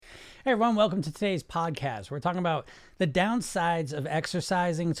Hey everyone, welcome to today's podcast. We're talking about the downsides of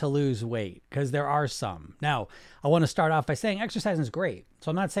exercising to lose weight, because there are some. Now, I want to start off by saying exercising is great. So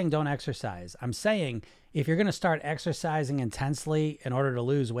I'm not saying don't exercise. I'm saying if you're going to start exercising intensely in order to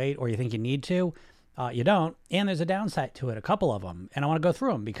lose weight, or you think you need to, you don't. And there's a downside to it, a couple of them. And I want to go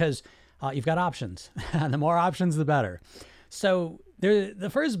through them because you've got options. The more options, the better. So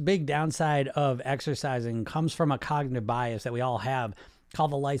the first big downside of exercising comes from a cognitive bias that we all have,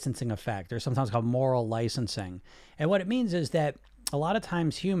 called the licensing effect, or sometimes called moral licensing. And what it means is that a lot of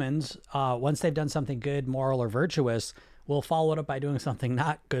times humans, once they've done something good, moral, or virtuous, will follow it up by doing something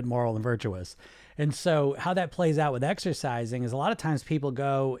not good, moral, and virtuous. And so how that plays out with exercising is a lot of times people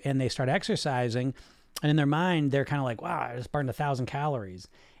go and they start exercising, and in their mind, they're kind of like, wow, I just burned 1,000 calories.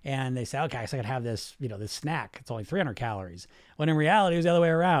 And they say, okay, so I can have this, this snack. It's only 300 calories. When in reality, it was the other way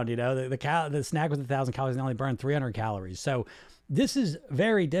around. The snack was 1,000 calories and only burned 300 calories. So this is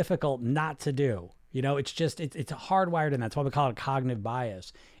very difficult not to do. It's hardwired in. That's why we call it a cognitive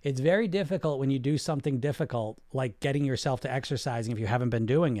bias. It's very difficult when you do something difficult, like getting yourself to exercising if you haven't been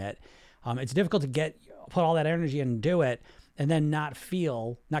doing it. It's difficult to put all that energy in and do it, and then not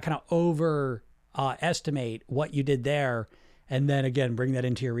kind of overestimate what you did there, and then again bring that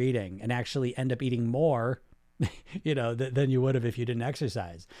into your eating and actually end up eating more than you would have if you didn't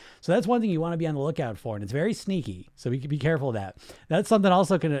exercise. So that's one thing you want to be on the lookout for, and it's very sneaky. So we can be careful of that. That's something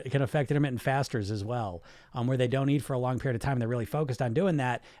also can affect intermittent fasters as well, where they don't eat for a long period of time. They're really focused on doing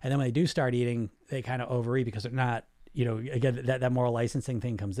that, and then when they do start eating, they kind of overeat because they're not. Again, that moral licensing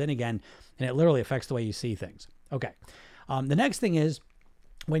thing comes in again, and it literally affects the way you see things. Okay, the next thing is,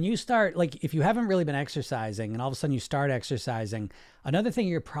 when you start, if you haven't really been exercising and all of a sudden you start exercising, another thing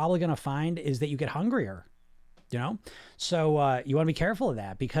you're probably going to find is that you get hungrier. So you want to be careful of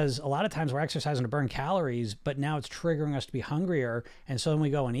that, because a lot of times we're exercising to burn calories, but now it's triggering us to be hungrier. And so then we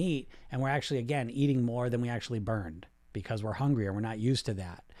go and eat, and we're actually, again, eating more than we actually burned because we're hungrier. We're not used to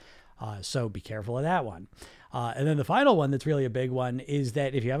that. So be careful of that one. And then the final one that's really a big one is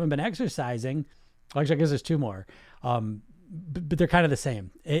that if you haven't been exercising, actually, I guess there's two more, but they're kind of the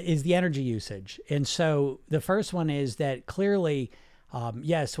same, is the energy usage. And so the first one is that clearly,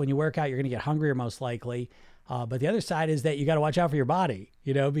 yes, when you work out, you're going to get hungrier most likely. But the other side is that you got to watch out for your body,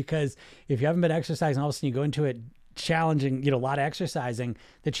 because if you haven't been exercising, all of a sudden you go into it challenging, a lot of exercising,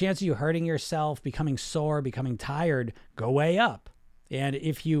 the chance of you hurting yourself, becoming sore, becoming tired, go way up. And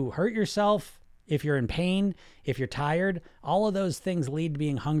if you hurt yourself, if you're in pain, if you're tired, all of those things lead to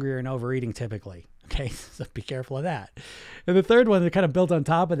being hungrier and overeating typically. Okay, so be careful of that. And the third one that kind of built on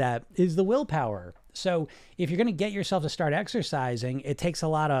top of that is the willpower. So if you're going to get yourself to start exercising, it takes a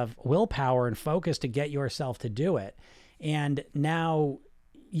lot of willpower and focus to get yourself to do it. And now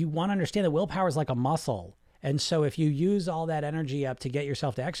you want to understand that willpower is like a muscle. And so if you use all that energy up to get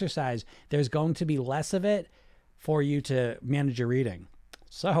yourself to exercise, there's going to be less of it for you to manage your eating.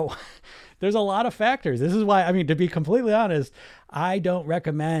 So there's a lot of factors. This is why, to be completely honest, I don't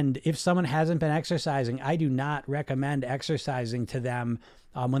recommend, if someone hasn't been exercising, I do not recommend exercising to them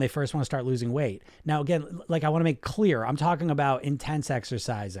when they first want to start losing weight. Now, again, I want to make clear, I'm talking about intense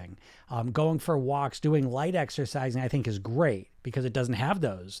exercising. Going for walks, doing light exercising, I think is great because it doesn't have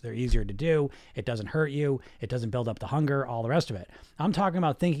those. They're easier to do. It doesn't hurt you. It doesn't build up the hunger, all the rest of it. I'm talking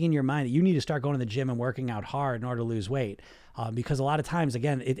about thinking in your mind that you need to start going to the gym and working out hard in order to lose weight. Because a lot of times,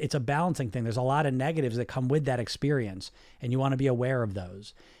 again, it's a balancing thing. There's a lot of negatives that come with that experience, and you want to be aware of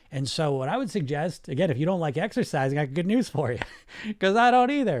those. And so what I would suggest, again, if you don't like exercising, I got good news for you, because I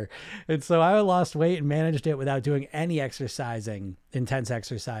don't either. And so I lost weight and managed it without doing any exercising, intense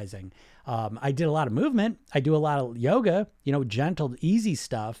exercising. I did a lot of movement. I do a lot of yoga, gentle, easy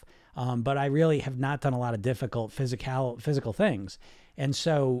stuff. But I really have not done a lot of difficult physical things. And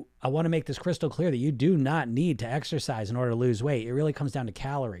so I want to make this crystal clear that you do not need to exercise in order to lose weight. It really comes down to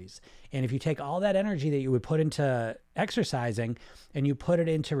calories. And if you take all that energy that you would put into exercising and you put it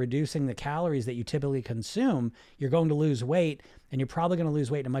into reducing the calories that you typically consume, you're going to lose weight, and you're probably going to lose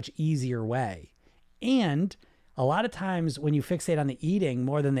weight in a much easier way. And a lot of times when you fixate on the eating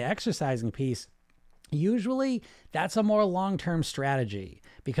more than the exercising piece, usually that's a more long-term strategy,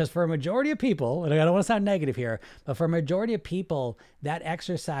 because for a majority of people, and I don't want to sound negative here, but for a majority of people, that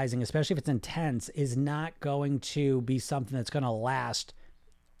exercising, especially if it's intense, is not going to be something that's going to last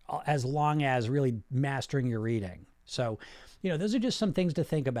as long as really mastering your eating. So, those are just some things to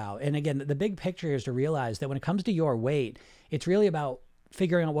think about. And again, the big picture is to realize that when it comes to your weight, it's really about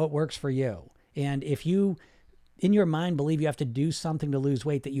figuring out what works for you. And if you, in your mind, believe you have to do something to lose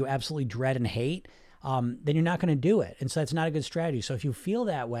weight that you absolutely dread and hate, then you're not going to do it. And so that's not a good strategy. So if you feel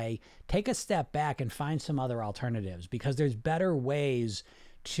that way, take a step back and find some other alternatives, because there's better ways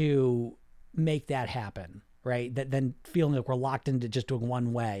to make that happen, right? Then feeling like we're locked into just doing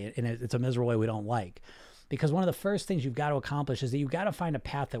one way, and it's a miserable way we don't like. Because one of the first things you've got to accomplish is that you've got to find a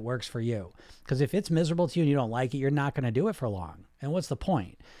path that works for you. Because if it's miserable to you and you don't like it, you're not going to do it for long. And what's the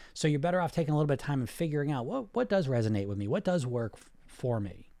point? So you're better off taking a little bit of time and figuring out what does resonate with me, what does work for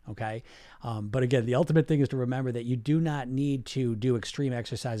me. Okay. But again, the ultimate thing is to remember that you do not need to do extreme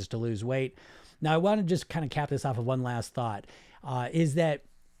exercises to lose weight. Now, I want to just kind of cap this off with one last thought, is that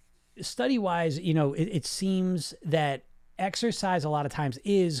study-wise, it seems that exercise a lot of times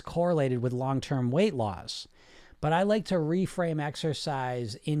is correlated with long-term weight loss, but I like to reframe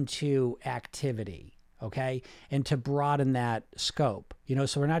exercise into activity, okay? And to broaden that scope,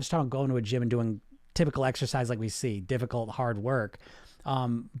 so we're not just talking about going to a gym and doing typical exercise like we see, difficult, hard work.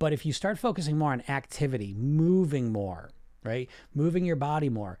 But if you start focusing more on activity, moving more, right? Moving your body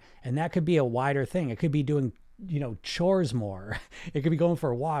more. And that could be a wider thing. It could be doing chores more. It could be going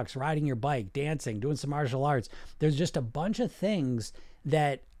for walks, riding your bike, dancing, doing some martial arts. There's just a bunch of things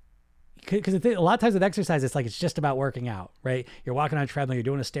that, because a lot of times with exercise, it's like it's just about working out, right? You're walking on a treadmill, you're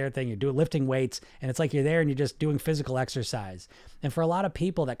doing a stair thing, you're doing lifting weights, and it's like you're there and you're just doing physical exercise. And for a lot of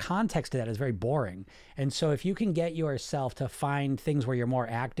people, that context to that is very boring. And so if you can get yourself to find things where you're more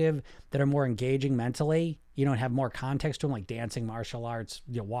active, that are more engaging mentally, and have more context to them, like dancing, martial arts,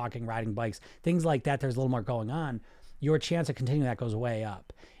 walking, riding bikes, things like that, there's a little more going on, your chance of continuing that goes way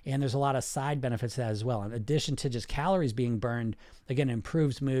up. And there's a lot of side benefits to that as well. In addition to just calories being burned, again, it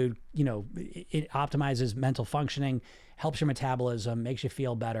improves mood, it optimizes mental functioning, helps your metabolism, makes you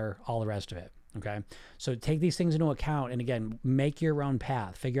feel better, all the rest of it. Okay. So take these things into account. And again, make your own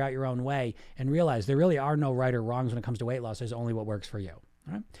path, figure out your own way, and realize there really are no right or wrongs when it comes to weight loss. There's only what works for you.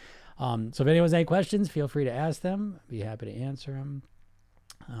 All right. So if anyone has any questions, feel free to ask them. I'd be happy to answer them.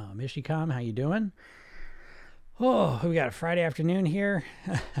 Mishikam, how you doing? Oh, we got a Friday afternoon here.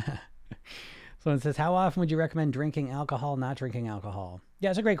 So it says, how often would you recommend drinking alcohol, not drinking alcohol?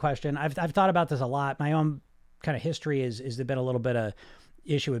 Yeah, it's a great question. I've thought about this a lot. My own kind of history is there been a little bit of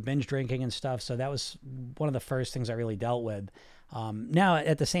issue with binge drinking and stuff. So that was one of the first things I really dealt with. Now,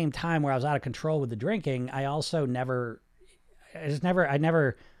 at the same time where I was out of control with the drinking, I also never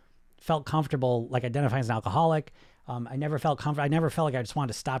felt comfortable like identifying as an alcoholic. I never felt comfortable. I never felt like I just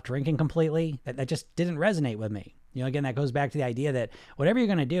wanted to stop drinking completely. That just didn't resonate with me. Again, that goes back to the idea that whatever you're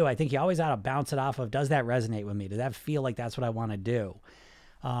going to do, I think you always ought to bounce it off of, does that resonate with me? Does that feel like that's what I want to do?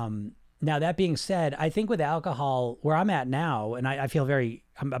 Now, that being said, I think with alcohol, where I'm at now, and I feel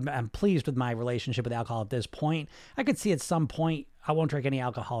I'm pleased with my relationship with alcohol at this point. I could see at some point I won't drink any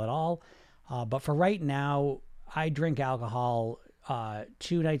alcohol at all. But for right now, I drink alcohol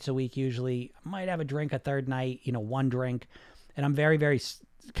 2 nights a week usually. I might have a drink a third night, one drink. And I'm very, very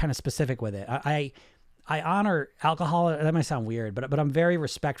kind of specific with it. I honor alcohol. That might sound weird, but I'm very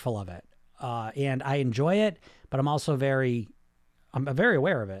respectful of it. And I enjoy it, but I'm also I'm very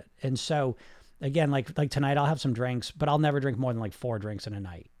aware of it. And so again, like tonight I'll have some drinks, but I'll never drink more than like 4 drinks in a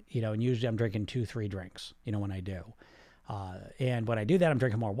night, and usually I'm drinking 2-3 drinks, when I do. And when I do that, I'm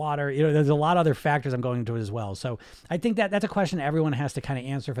drinking more water. There's a lot of other factors I'm going into it as well. So I think that's a question everyone has to kind of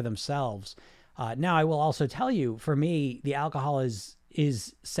answer for themselves. Now I will also tell you, for me, the alcohol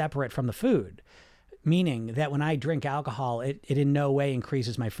is separate from the food, meaning that when I drink alcohol, it in no way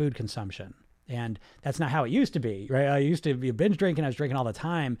increases my food consumption. And that's not how it used to be, right? I used to be a binge drinking. I was drinking all the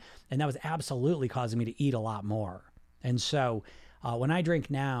time, and that was absolutely causing me to eat a lot more. And so when I drink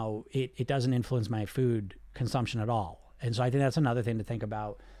now, it doesn't influence my food consumption at all. And so I think that's another thing to think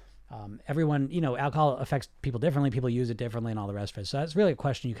about. Everyone, alcohol affects people differently. People use it differently and all the rest of it. So that's really a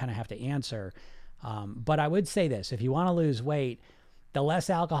question you kind of have to answer. But I would say this, if you want to lose weight, the less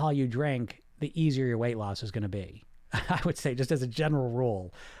alcohol you drink, the easier your weight loss is going to be. I would say, just as a general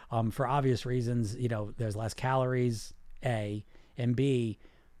rule, for obvious reasons, there's less calories, A, and B,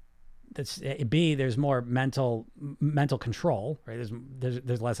 there's more mental control, right?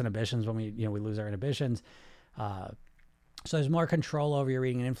 There's less inhibitions when we lose our inhibitions. So there's more control over your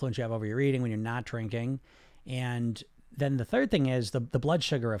eating and influence you have over your eating when you're not drinking. And then the third thing is the blood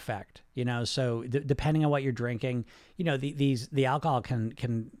sugar effect, so depending on what you're drinking, the alcohol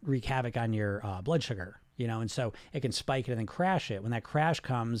can wreak havoc on your blood sugar, and so it can spike it and then crash it. When that crash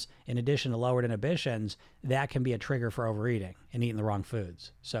comes, in addition to lowered inhibitions, that can be a trigger for overeating and eating the wrong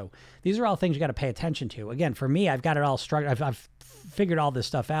foods. So these are all things you got to pay attention to. Again, for me, I've got it all structured. I've figured all this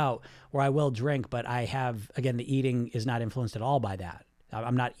stuff out where I will drink, but I have, again, the eating is not influenced at all by that.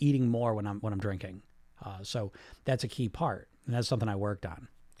 I'm not eating more when I'm drinking. So that's a key part, and that's something I worked on.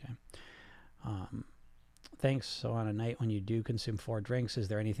 Okay. Thanks. So on a night when you do consume 4 drinks, is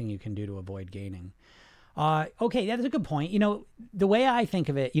there anything you can do to avoid gaining? Okay, that's a good point. The way I think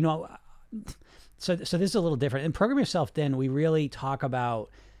of it, so this is a little different. In Program Yourself Thin, we really talk about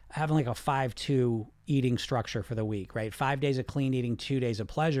having like a 5-2 eating structure for the week, right? 5 days of clean eating, 2 days of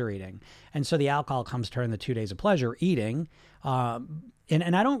pleasure eating. And so the alcohol comes during the 2 days of pleasure eating.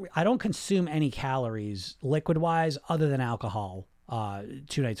 And I don't consume any calories liquid wise other than alcohol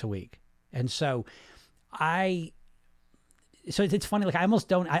 2 nights a week. And so it's funny. Like I almost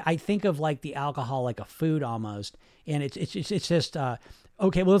don't, I think of like the alcohol like a food almost. And it's just,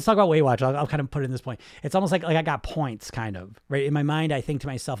 okay, well, let's talk about Weight Watch. I'll kind of put it in this point. It's almost like I got points kind of, right? In my mind, I think to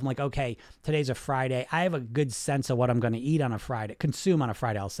myself, I'm like, okay, today's a Friday. I have a good sense of what I'm going to eat on a Friday, consume on a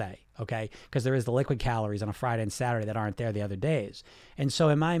Friday, I'll say, okay? Because there is the liquid calories on a Friday and Saturday that aren't there the other days. And so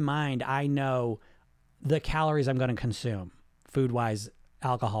in my mind, I know the calories I'm going to consume, food-wise,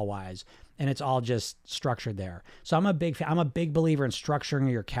 alcohol-wise, and it's all just structured there. So I'm a big believer in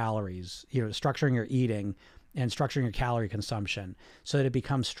structuring your calories, structuring your eating, and structuring your calorie consumption so that it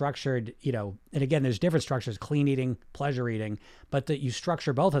becomes structured, and again, there's different structures, clean eating, pleasure eating, but that you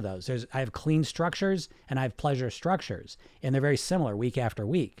structure both of those. I have clean structures and I have pleasure structures, and they're very similar week after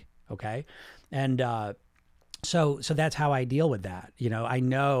week. Okay. And, so that's how I deal with that. I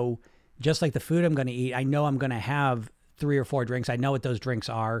know just like the food I'm going to eat, I know I'm going to have 3 or 4 drinks. I know what those drinks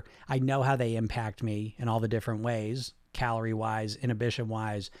are. I know how they impact me in all the different ways. Calorie wise, inhibition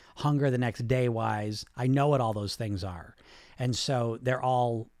wise, hunger the next day wise. I know what all those things are. And so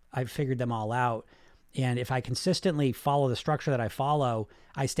I've figured them all out. And if I consistently follow the structure that I follow,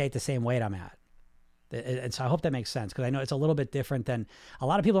 I stay at the same weight I'm at. And so I hope that makes sense, because I know it's a little bit different than a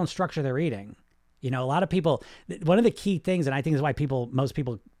lot of people don't structure their eating. A lot of people, one of the key things, and I think is why most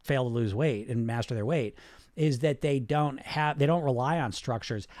people fail to lose weight and master their weight, is that they don't rely on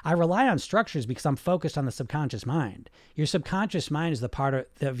structures. I rely on structures because I'm focused on the subconscious mind. Your subconscious mind is the part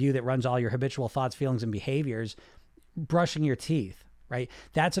of you that runs all your habitual thoughts, feelings, and behaviors. Brushing your teeth, right?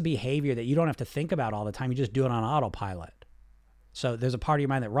 That's a behavior that you don't have to think about all the time. You just do it on autopilot. So there's a part of your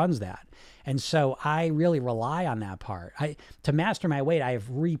mind that runs that. And so I really rely on that part. To master my weight, I have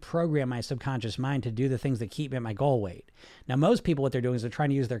reprogrammed my subconscious mind to do the things that keep me at my goal weight. Now, most people, what they're doing is they're trying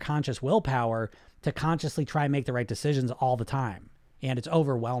to use their conscious willpower to consciously try and make the right decisions all the time. And it's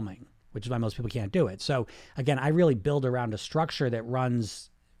overwhelming, which is why most people can't do it. So again, I really build around a structure that runs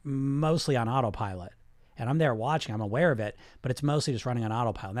mostly on autopilot. And I'm there watching, I'm aware of it, but it's mostly just running on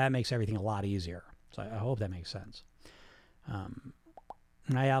autopilot. And that makes everything a lot easier. So I hope that makes sense.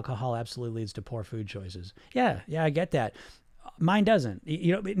 High alcohol absolutely leads to poor food choices. Yeah, I get that. Mine doesn't.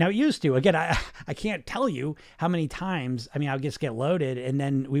 Now it used to. Again, I can't tell you how many times. I mean, I would just get loaded, and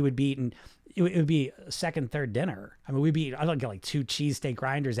then we would be eating. It would be second, third dinner. I mean, I don't get like 2 cheesesteak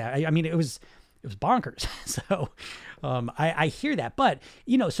grinders out. I mean, it was bonkers. So I hear that, but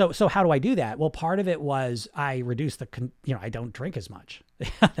so how do I do that? Well, part of it was I reduced I don't drink as much.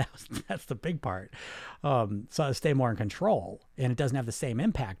 That's the big part. So I stay more in control, and it doesn't have the same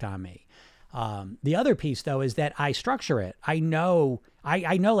impact on me. The other piece though is that I structure it. I know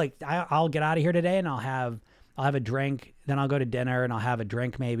like I'll get out of here today and I'll have a drink, then I'll go to dinner and I'll have a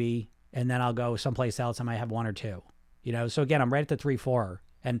drink maybe, and then I'll go someplace else. I might have 1 or 2, so again, I'm right at the 3, 4.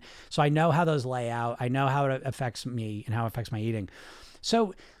 And so I know how those lay out. I know how it affects me and how it affects my eating.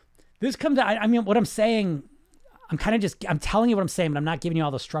 So this comes out, I mean, what I'm saying, I'm telling you what I'm saying, but I'm not giving you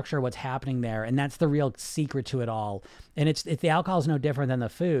all the structure of what's happening there. And that's the real secret to it all. And if the alcohol is no different than the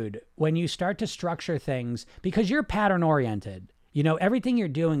food. When you start to structure things, because you're pattern oriented, everything you're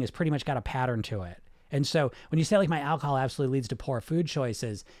doing has pretty much got a pattern to it. And so when you say like my alcohol absolutely leads to poor food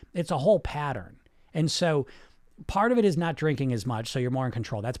choices, it's a whole pattern. And so part of it is not drinking as much, so you're more in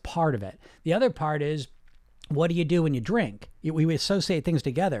control. That's part of it. The other part is, what do you do when you drink? We associate things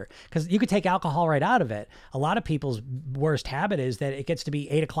together, because you could take alcohol right out of it. A lot of people's worst habit is that it gets to be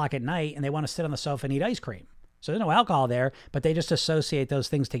 8 o'clock at night and they want to sit on the sofa and eat ice cream. So there's no alcohol there, but they just associate those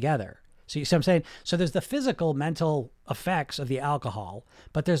things together. So you see what I'm saying? So there's the physical, mental effects of the alcohol,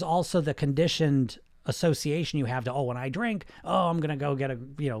 but there's also the conditioned association you have to, when I drink, I'm going to go get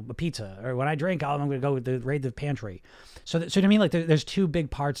a pizza, or when I drink, I'm going to go raid the pantry. So what I mean, like there's 2 big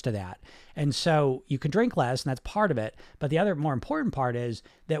parts to that. And so you can drink less, and that's part of it. But the other more important part is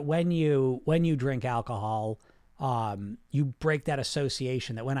that when you drink alcohol, you break that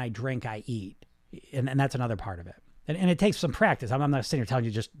association that when I drink, I eat. And that's another part of it. And it takes some practice. I'm not sitting here telling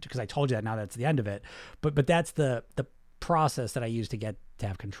you just because I told you that now that's the end of it. But that's the process that I use to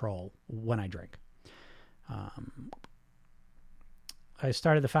have control when I drink. I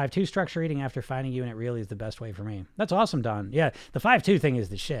started the 5-2 structure eating after finding you, and it really is the best way for me. That's awesome, Don. Yeah, the 5-2 thing is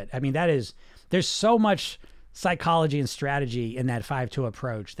the shit. I mean, there's so much psychology and strategy in that 5-2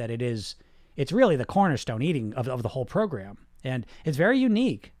 approach that it is it's really the cornerstone eating of the whole program. And it's very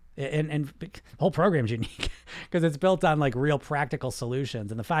unique. And the whole program's unique because it's built on like real practical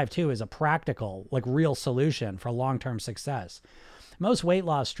solutions. And the 5-2 is a practical, like real solution for long-term success. Most weight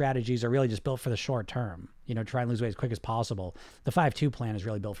loss strategies are really just built for the short term, try and lose weight as quick as possible. The 5-2 plan is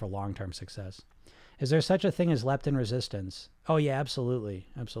really built for long-term success. Is there such a thing as leptin resistance? Oh yeah, absolutely.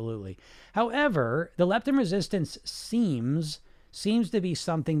 Absolutely. However, the leptin resistance seems to be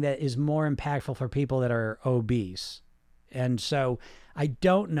something that is more impactful for people that are obese. And so I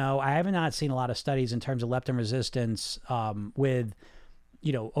don't know. I have not seen a lot of studies in terms of leptin resistance with,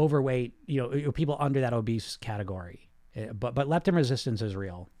 overweight, people under that obese category. But leptin resistance is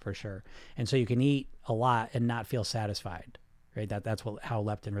real for sure. And so you can eat a lot and not feel satisfied, right? That's how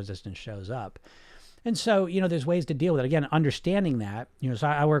leptin resistance shows up. And so, there's ways to deal with it. Again, understanding that, so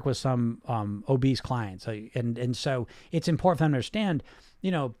I work with some obese clients. And so it's important to understand,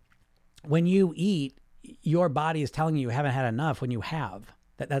 when you eat, your body is telling you haven't had enough when you have.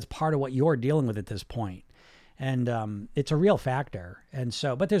 That's part of what you're dealing with at this point. And it's a real factor. And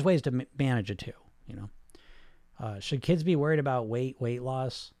so, but there's ways to manage it too, Should kids be worried about weight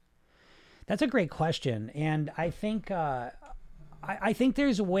loss? That's a great question. And I think I think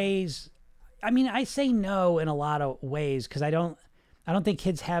there's ways. I mean, I say no in a lot of ways because I don't think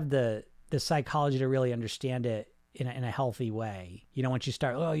kids have the psychology to really understand it in a healthy way. Once you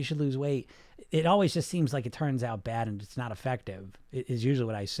start, oh, you should lose weight, it always just seems like it turns out bad and it's not effective, is usually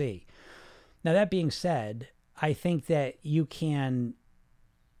what I see. Now, that being said, I think that you can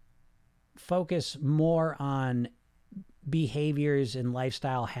focus more on behaviors and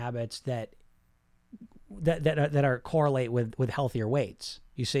lifestyle habits that are correlate with healthier weights.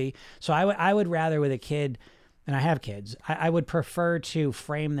 You see, so I would rather with a kid, and I have kids, I would prefer to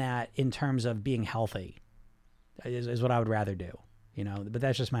frame that in terms of being healthy is what I would rather do, but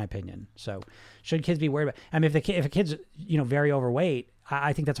that's just my opinion. So should kids be worried about, I mean, if a kid's, very overweight,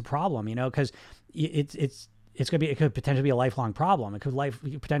 I think that's a problem, because it could potentially be a lifelong problem. It could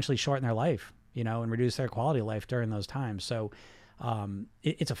potentially shorten their life, and reduce their quality of life during those times. So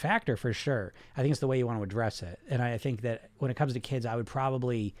it's a factor for sure. I think it's the way you want to address it. And I think that when it comes to kids, I would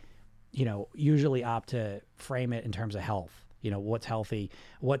probably, usually opt to frame it in terms of health, what's healthy,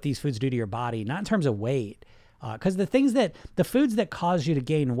 what these foods do to your body, not in terms of weight. Because the foods that cause you to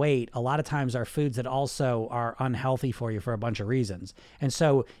gain weight, a lot of times are foods that also are unhealthy for you for a bunch of reasons. And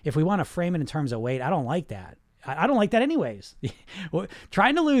so if we want to frame it in terms of weight, I don't like that. I don't like that anyways.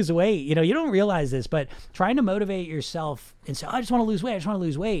 Trying to lose weight, you don't realize this, but trying to motivate yourself and say, oh, I just want to lose weight. I just want to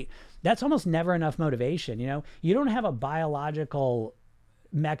lose weight. That's almost never enough motivation. You don't have a biological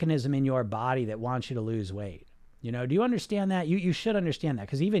mechanism in your body that wants you to lose weight. Do you understand that? You should understand that.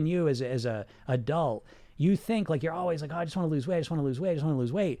 Because even you as a adult, you think like you're always like, oh, I just want to lose weight. I just want to lose weight. I just want to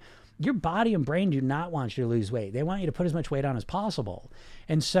lose weight. Your body and brain do not want you to lose weight. They want you to put as much weight on as possible.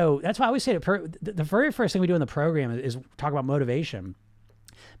 And so that's why I always say the very first thing we do in the program is talk about motivation,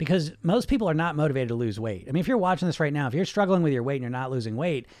 because most people are not motivated to lose weight. I mean, if you're watching this right now, if you're struggling with your weight and you're not losing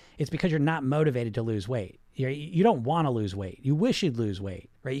weight, it's because you're not motivated to lose weight. You don't want to lose weight. You wish you'd lose weight,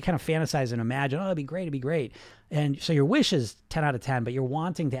 right? You kind of fantasize and imagine, oh, it'd be great, it'd be great. And so your wish is 10 out of 10, but your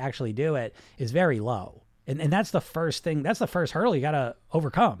wanting to actually do it is very low. And that's the first thing, that's the first hurdle you got to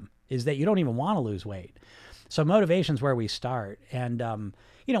overcome, is that you don't even want to lose weight. So motivation's where we start. And,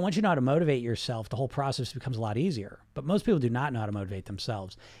 once you know how to motivate yourself, the whole process becomes a lot easier. But most people do not know how to motivate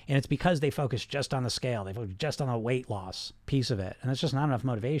themselves. And it's because they focus just on the scale. They focus just on the weight loss piece of it. And that's just not enough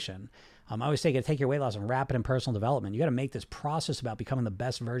motivation. I always say you got to take your weight loss and wrap it in personal development. You got to make this process about becoming the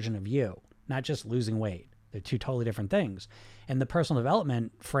best version of you, not just losing weight. They're two totally different things. And the personal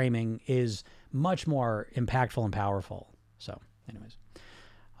development framing is much more impactful and powerful. So anyways.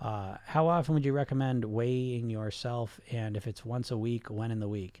 How often would you recommend weighing yourself? And if it's once a week, when in the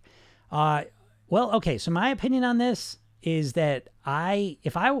week? Okay. So my opinion on this is that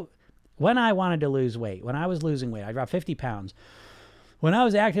when I wanted to lose weight, when I was losing weight, I dropped 50 pounds. When I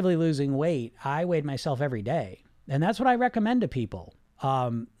was actively losing weight, I weighed myself every day. And that's what I recommend to people.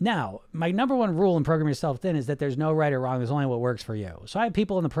 Now, my number one rule in Program Yourself Thin is that there's no right or wrong. There's only what works for you. So I have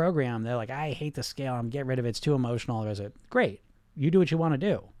people in the program, they're like, I hate the scale. I'm getting rid of it. It's too emotional. I said, great. You do what you want to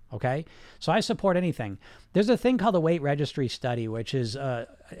do. Okay. So I support anything. There's a thing called the weight registry study, which is, I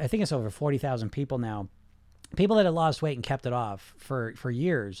think it's over 40,000 people now, people that had lost weight and kept it off for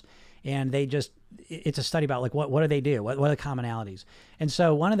years. And it's a study about like, what do they do? What are the commonalities? And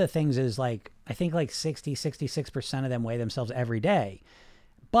so one of the things is like, I think like 66% of them weigh themselves every day.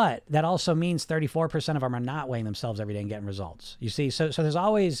 But that also means 34% of them are not weighing themselves every day and getting results. You see, so there's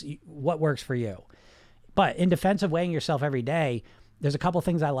always what works for you. But in defense of weighing yourself every day, there's a couple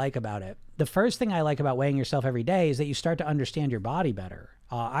things I like about it. The first thing I like about weighing yourself every day is that you start to understand your body better.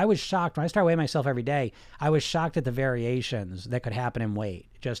 I was shocked when I started weighing myself every day. I was shocked at the variations that could happen in weight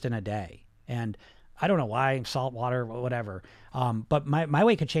just in a day. And I don't know why, salt, water, whatever. But my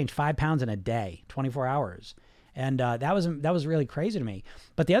weight could change 5 pounds in a day, 24 hours. And that was really crazy to me.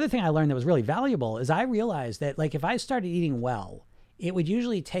 But the other thing I learned that was really valuable is I realized that like if I started eating well, it would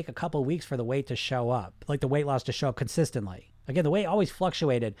usually take a couple of weeks for the weight to show up, like the weight loss to show up consistently. Again, the weight always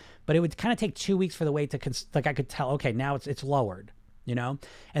fluctuated, but it would kind of take 2 weeks for the weight to, like I could tell, okay, now it's lowered, you know?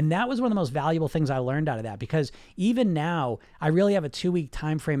 And that was one of the most valuable things I learned out of that, because even now I really have a 2-week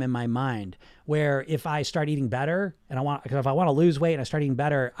time frame in my mind where if I start eating better and if I want to lose weight and I start eating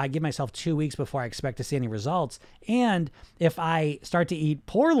better, I give myself 2 weeks before I expect to see any results. And if I start to eat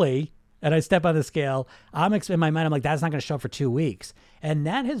poorly and I step on the scale, in my mind, I'm like, that's not going to show up for 2 weeks. And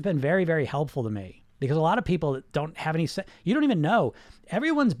that has been very, very helpful to me, because a lot of people don't have you don't even know.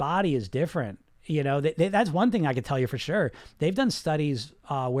 Everyone's body is different. You know, that's one thing I could tell you for sure. They've done studies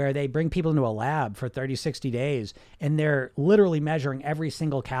where they bring people into a lab for 30, 60 days, and they're literally measuring every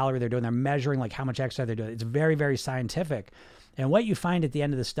single calorie they're doing. They're measuring like how much exercise they're doing. It's very, very scientific. And what you find at the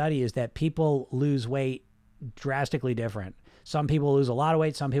end of the study is that people lose weight drastically different. Some people lose a lot of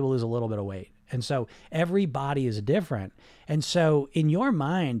weight. Some people lose a little bit of weight. And so every body is different. And so in your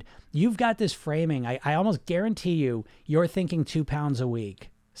mind, you've got this framing. I almost guarantee you're thinking 2 pounds a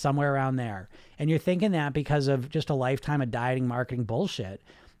week, somewhere around there. And you're thinking that because of just a lifetime of dieting, marketing bullshit.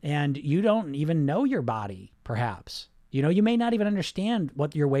 And you don't even know your body, perhaps. You know, you may not even understand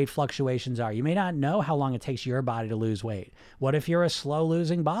what your weight fluctuations are. You may not know how long it takes your body to lose weight. What if you're a slow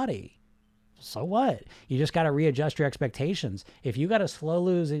losing body? So what? You just got to readjust your expectations. If you got a slow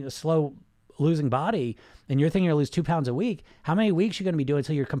losing body and you're thinking you'll lose 2 pounds a week, how many weeks are you going to be doing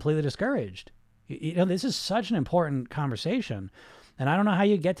until you're completely discouraged? You know, this is such an important conversation. And I don't know how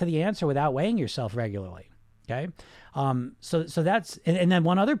you get to the answer without weighing yourself regularly. Okay. So that's, and then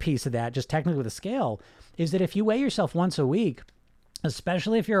one other piece of that, just technically with a scale, is that if you weigh yourself once a week,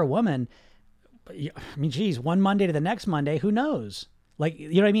 especially if you're a woman, I mean, geez, one Monday to the next Monday, who knows? Like,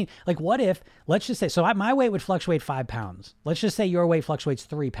 you know what I mean? Like, what if, let's just say, my weight would fluctuate 5 pounds. Let's just say your weight fluctuates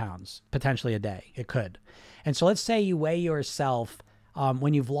 3 pounds, potentially a day. It could. And so let's say you weigh yourself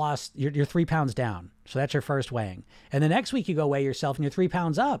when you've lost, you're 3 pounds down. So that's your first weighing. And the next week you go weigh yourself and you're 3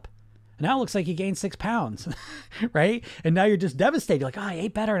 pounds up. And now it looks like you gained 6 pounds, right? And now you're just devastated. You're like, I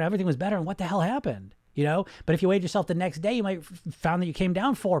ate better and everything was better. And what the hell happened? You know, but if you weighed yourself the next day, you might found that you came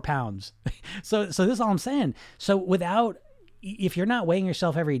down 4 pounds. So this is all I'm saying. So if you're not weighing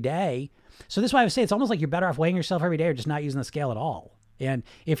yourself every day, so this is why I would say it's almost like you're better off weighing yourself every day or just not using the scale at all. And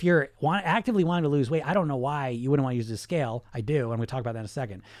if you're actively wanting to lose weight, I don't know why you wouldn't want to use the scale. I do, and we'll talk about that in a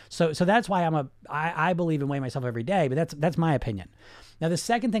second. So that's why I believe in weighing myself every day, but that's my opinion. Now, the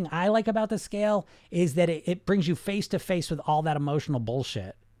second thing I like about the scale is that it brings you face to face with all that emotional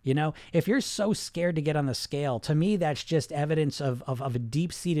bullshit. You know, if you're so scared to get on the scale, to me, that's just evidence of a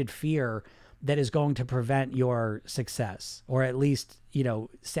deep-seated fear that is going to prevent your success, or at least, you know,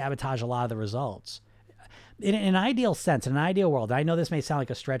 sabotage a lot of the results. In an ideal sense, in an ideal world, I know this may sound like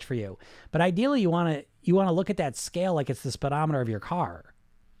a stretch for you, but ideally you want to look at that scale like it's the speedometer of your car,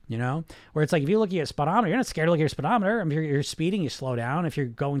 you know, where it's like, if you look at your speedometer, you're not scared to look at your speedometer. I mean, if you're speeding, you slow down. If you're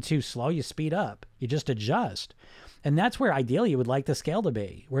going too slow, you speed up. You just adjust. And that's where ideally you would like the scale to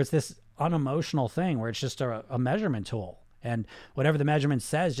be, where it's this unemotional thing, where it's just a measurement tool. And whatever the measurement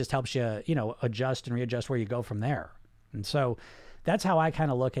says just helps you, you know, adjust and readjust where you go from there. And so that's how I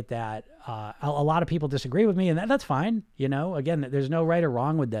kind of look at that. A lot of people disagree with me, and that's fine. You know, again, there's no right or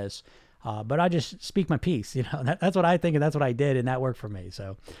wrong with this, but I just speak my piece. You know, that's what I think, and that's what I did, and that worked for me.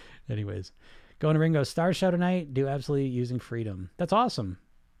 So anyways, going to Ringo's Star Show tonight, do absolutely using freedom. That's awesome.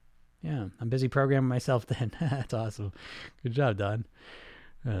 Yeah, I'm busy programming myself then. That's awesome. Good job, Don.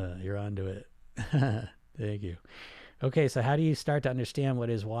 You're onto it. Thank you. Okay, so how do you start to understand what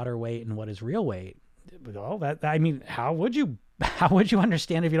is water weight and what is real weight? Well, how would you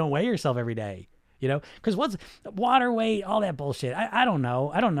understand if you don't weigh yourself every day? You know, because what's water weight, all that bullshit. I don't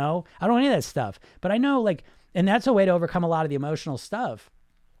know. I don't know any of that stuff. But I know, like, and that's a way to overcome a lot of the emotional stuff.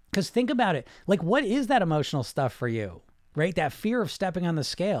 Because think about it. Like, what is that emotional stuff for you? Right? That fear of stepping on the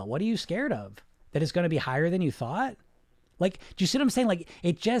scale. What are you scared of? That it's going to be higher than you thought? Like, do you see what I'm saying? Like,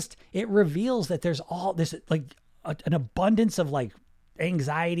 it reveals that there's all this, like, an abundance of, like,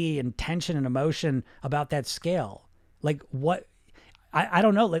 anxiety and tension and emotion about that scale. Like, what, I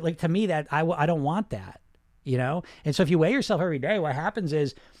don't know. Like to me, that I don't want that, you know? And so if you weigh yourself every day, what happens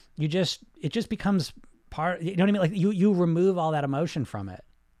is it just becomes part, you know what I mean? Like you remove all that emotion from it.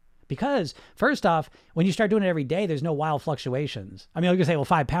 Because first off, when you start doing it every day, there's no wild fluctuations. I mean, I was gonna say, well,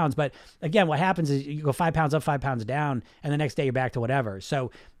 5 pounds, but again, what happens is you go 5 pounds up, 5 pounds down, and the next day you're back to whatever.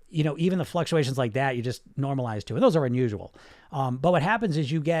 So, even the fluctuations like that, you just normalize to, and those are unusual. But what happens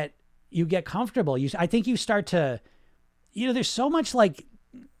is you get comfortable. I think you start to, there's so much like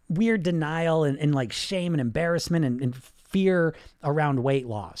weird denial and like shame and embarrassment and fear around weight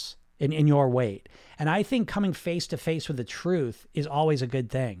loss in your weight. And I think coming face to face with the truth is always a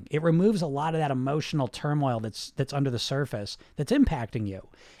good thing. It removes a lot of that emotional turmoil that's under the surface that's impacting you.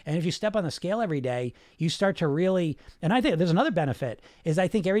 And if you step on the scale every day, you start to really, and I think there's another benefit, is I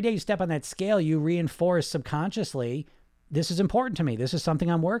think every day you step on that scale, you reinforce subconsciously, this is important to me. This is something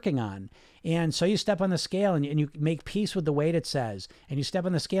I'm working on. And so you step on the scale and you make peace with the weight it says. And you step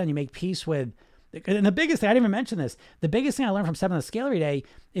on the scale and you make peace with, and the biggest thing, I didn't even mention this, the biggest thing I learned from stepping on the scale every day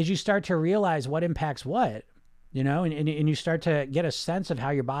is you start to realize what impacts what, and you start to get a sense of how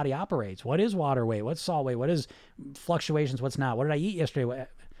your body operates. What is water weight? What's salt weight? What is fluctuations? What's not? What did I eat yesterday?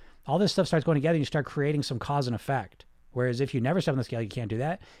 All this stuff starts going together and you start creating some cause and effect. Whereas if you never step on the scale, you can't do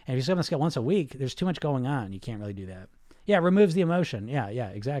that. And if you step on the scale once a week, there's too much going on. You can't really do that. Yeah, it removes the emotion. Yeah,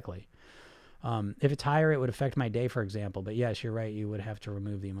 exactly. If it's higher, it would affect my day, for example. But yes, you're right. You would have to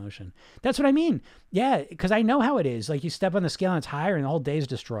remove the emotion. That's what I mean. Yeah, because I know how it is. Like you step on the scale and it's higher and the whole day's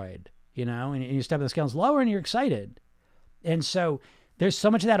destroyed, and you step on the scale and it's lower and you're excited. And so there's so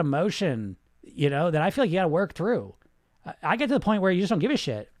much of that emotion, that I feel like you got to work through. I get to the point where you just don't give a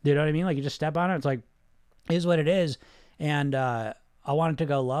shit. You know what I mean? Like you just step on it. It's like, it is what it is. And I want it to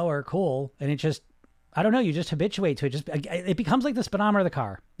go lower. Cool. And it just, I don't know. You just habituate to it. It becomes like the speedometer of the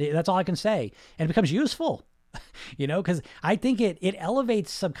car. That's all I can say. And it becomes useful, because I think it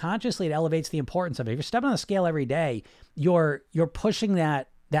elevates subconsciously. It elevates the importance of it. If you're stepping on the scale every day, you're pushing that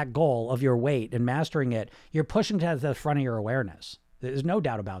goal of your weight and mastering it. You're pushing to the front of your awareness. There's no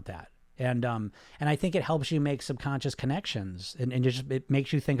doubt about that. And I think it helps you make subconscious connections and it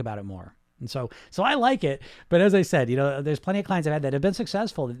makes you think about it more. And so I like it. But as I said, there's plenty of clients I've had that have been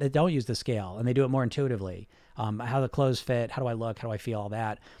successful that don't use the scale and they do it more intuitively. How the clothes fit, how do I look, how do I feel, all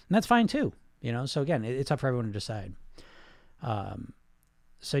that. And that's fine too, So again, it's up for everyone to decide.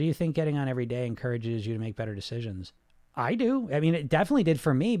 So do you think getting on every day encourages you to make better decisions? I do. I mean, it definitely did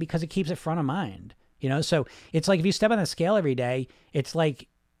for me because it keeps it front of mind, So it's like if you step on the scale every day, it's like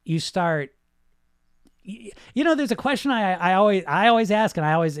you start, there's a question I always ask, and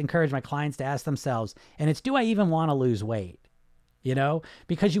I always encourage my clients to ask themselves, and it's, do I even want to lose weight?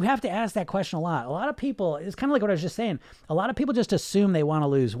 Because you have to ask that question a lot. A lot of people, it's kind of like what I was just saying. A lot of people just assume they want to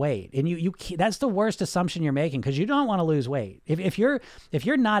lose weight, and you that's the worst assumption you're making, because you don't want to lose weight. If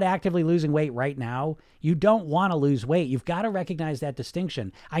you're not actively losing weight right now, you don't want to lose weight. You've got to recognize that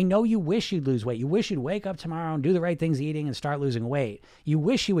distinction. I know you wish you'd lose weight. You wish you'd wake up tomorrow and do the right things eating and start losing weight. You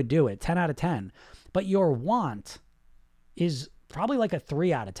wish you would do it, 10 out of 10. But your want is probably like a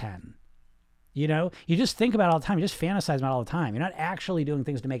 3 out of 10. You just think about it all the time. You just fantasize about it all the time. You're not actually doing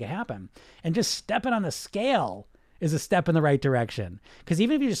things to make it happen. And just stepping on the scale is a step in the right direction. Because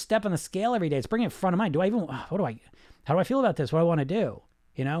even if you just step on the scale every day, it's bringing it in front of mind. How do I feel about this? What do I want to do?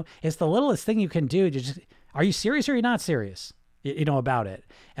 It's the littlest thing you can do. Are you serious or are you not serious? About it.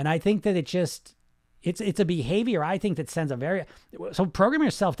 And I think that it's a behavior, I think, that sends so programming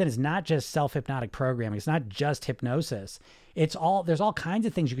yourself then is not just self-hypnotic programming. It's not just hypnosis. There's all kinds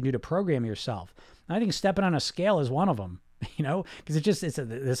of things you can do to program yourself. And I think stepping on a scale is one of them, because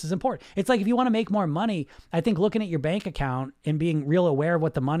this is important. It's like if you want to make more money, I think looking at your bank account and being real aware of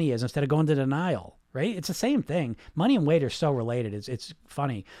what the money is instead of going to denial, right? It's the same thing. Money and weight are so related. It's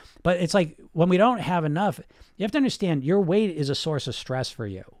funny, but it's like when we don't have enough, you have to understand your weight is a source of stress for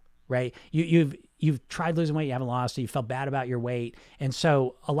you, right? You've tried losing weight, you haven't lost it, you felt bad about your weight. And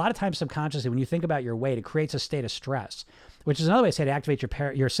so a lot of times subconsciously, when you think about your weight, it creates a state of stress, which is another way to say to activate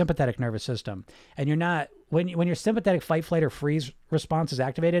your sympathetic nervous system. And you're not, when your sympathetic fight, flight, or freeze response is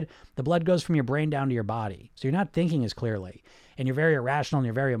activated, the blood goes from your brain down to your body. So you're not thinking as clearly, and you're very irrational and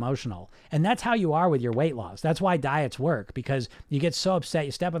you're very emotional. And that's how you are with your weight loss. That's why diets work, because you get so upset,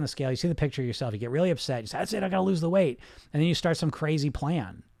 you step on the scale, you see the picture of yourself, you get really upset, you say, that's it, I gotta lose the weight. And then you start some crazy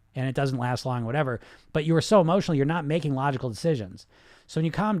plan. And it doesn't last long, whatever. But you were so emotional, you're not making logical decisions. So when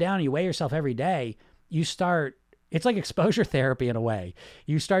you calm down and you weigh yourself every day, it's like exposure therapy in a way.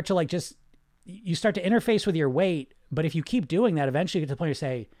 You start to interface with your weight. But if you keep doing that, eventually you get to the point where you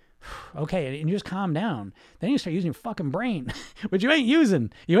say, okay, and you just calm down. Then you start using your fucking brain, which you ain't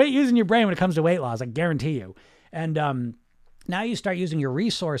using. You ain't using your brain when it comes to weight loss, I guarantee you. And now you start using your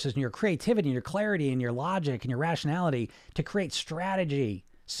resources and your creativity and your clarity and your logic and your rationality to create strategy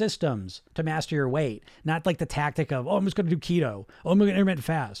systems to master your weight, not like the tactic of, oh, I'm just going to do keto. Oh, I'm going to intermittent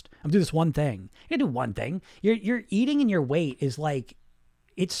fast. I'm going to do this one thing. You do one thing. Your eating and your weight is like,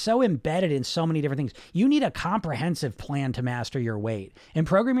 it's so embedded in so many different things. You need a comprehensive plan to master your weight and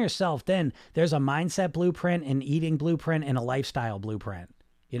program yourself. Then there's a mindset blueprint, an eating blueprint, and a lifestyle blueprint.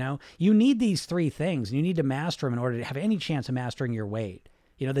 You know, you need these three things and you need to master them in order to have any chance of mastering your weight.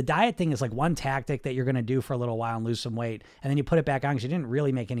 You know, the diet thing is like one tactic that you're going to do for a little while and lose some weight. And then you put it back on because you didn't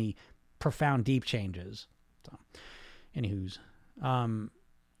really make any profound, deep changes. So, anywho's,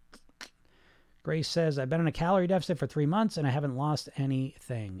 Grace says, I've been in a calorie deficit for 3 months and I haven't lost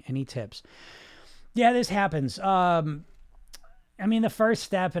anything. Any tips? Yeah, this happens. I mean, the first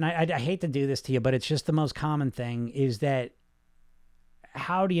step, and I hate to do this to you, but it's just the most common thing, is that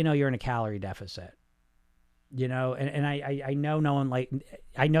how do you know you're in a calorie deficit? You know, and I know no one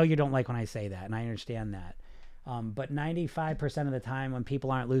I know you don't like when I say that, and I understand that. But 95% of the time when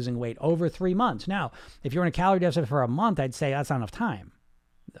people aren't losing weight over 3 months. Now, if you're in a calorie deficit for a month, I'd say that's not enough time.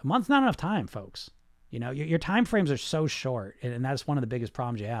 A month's not enough time, folks. You know, your time frames are so short, and that's one of the biggest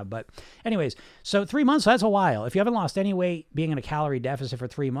problems you have. But anyways, so 3 months, that's a while. If you haven't lost any weight being in a calorie deficit for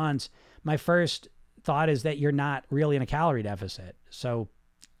 3 months, my first thought is that you're not really in a calorie deficit. So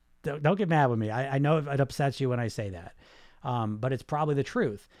don't get mad with me. I know it upsets you when I say that. But it's probably the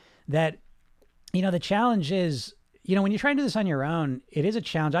truth that, you know, the challenge is, you know, when you're trying to do this on your own, it is a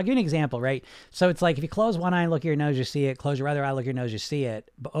challenge. I'll give you an example, right? So it's like if you close one eye and look at your nose, you see it. Close your other eye, look at your nose, you see it.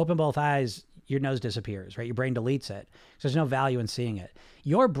 But open both eyes, your nose disappears, right? Your brain deletes it. So there's no value in seeing it.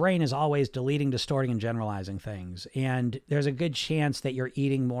 Your brain is always deleting, distorting, and generalizing things. And there's a good chance that you're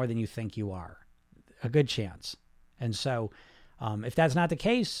eating more than you think you are. A good chance. And so if that's not the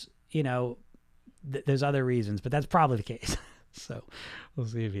case, you know, there's other reasons, but that's probably the case. So we'll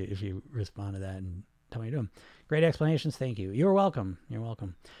see if you respond to that and tell me you're doing. Great explanations. Thank you. You're welcome. You're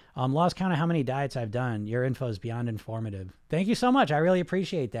welcome. Lost count of how many diets I've done. Your info is beyond informative. Thank you so much. I really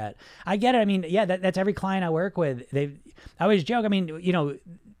appreciate that. I get it. I mean, yeah, that's every client I work with. I always joke. I mean, you know,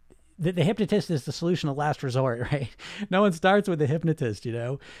 the hypnotist is the solution of last resort, right? No one starts with the hypnotist, you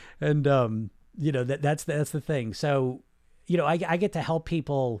know, and you know, that's the thing. So, you know, I get to help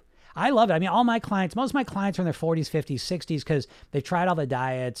people. I love it. I mean, all my clients, most of my clients are in their 40s, 50s, 60s because they've tried all the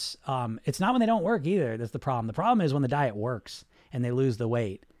diets. It's not when they don't work either. That's the problem. The problem is when the diet works and they lose the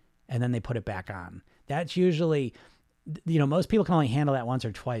weight and then they put it back on. That's usually, you know, most people can only handle that once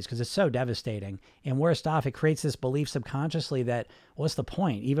or twice because it's so devastating. And worst off, it creates this belief subconsciously that what's the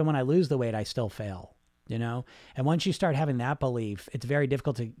point? Even when I lose the weight, I still fail. You know, and once you start having that belief, it's very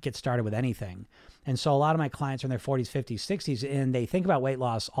difficult to get started with anything. And so a lot of my clients are in their 40s, 50s, 60s, and they think about weight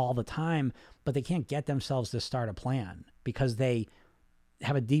loss all the time, but they can't get themselves to start a plan because they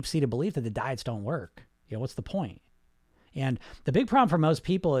have a deep-seated belief that the diets don't work. You know, what's the point? And the big problem for most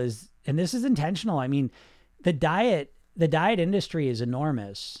people is, and this is intentional, I mean, the diet industry is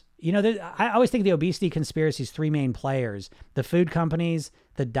enormous. You know, I always think the obesity conspiracy is three main players: the food companies,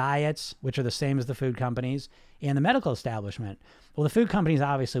 the diets, which are the same as the food companies, and the medical establishment. Well, the food companies,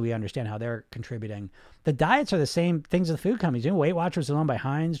 obviously, we understand how they're contributing. The diets are the same things as the food companies. You know, Weight Watchers was owned by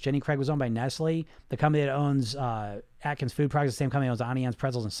Heinz. Jenny Craig was owned by Nestle. The company that owns Atkins Food Products, the same company that owns Auntie Anne's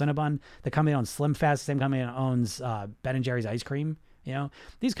Pretzels and Cinnabon. The company that owns Slim Fast, the same company that owns Ben & Jerry's ice cream. You know,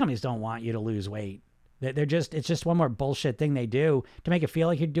 these companies don't want you to lose weight. It's just one more bullshit thing they do to make it feel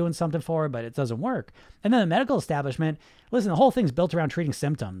like you're doing something for it, but it doesn't work. And then the medical establishment, listen, the whole thing's built around treating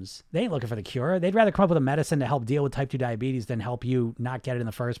symptoms. They ain't looking for the cure. They'd rather come up with a medicine to help deal with type 2 diabetes than help you not get it in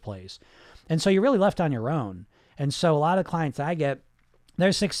the first place. And so you're really left on your own. And so a lot of clients I get,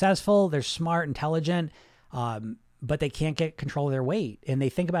 they're successful, they're smart, intelligent, but they can't get control of their weight. And they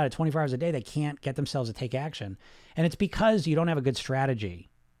think about it 24 hours a day. They can't get themselves to take action. And it's because you don't have a good strategy.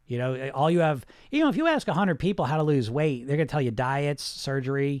 You know, all you have, you know, if you ask 100 people how to lose weight, they're going to tell you diets,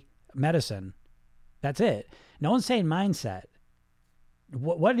 surgery, medicine. That's it. No one's saying mindset.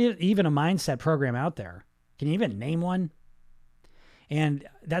 What is even a mindset program out there? Can you even name one? And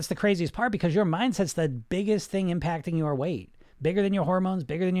that's the craziest part because your mindset's the biggest thing impacting your weight. Bigger than your hormones,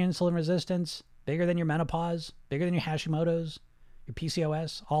 bigger than your insulin resistance, bigger than your menopause, bigger than your Hashimoto's, your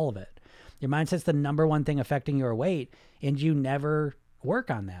PCOS, all of it. Your mindset's the number one thing affecting your weight, and you never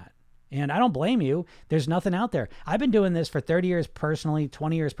work on that. And I don't blame you. There's nothing out there. I've been doing this for 30 years personally,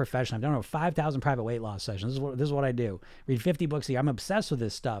 20 years professionally. I've done over 5,000 private weight loss sessions. This is what I do. Read 50 books a year. I'm obsessed with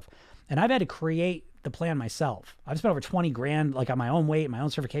this stuff. And I've had to create the plan myself. I've spent over 20 grand like on my own weight, my own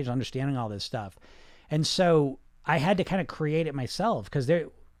certification, understanding all this stuff. And so I had to kind of create it myself because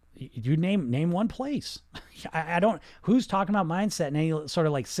you name one place. I don't, who's talking about mindset in any sort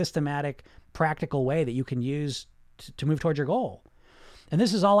of like systematic, practical way that you can use to move towards your goal? And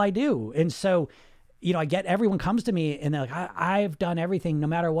this is all I do. And so, I get everyone comes to me and they're like, I've done everything. No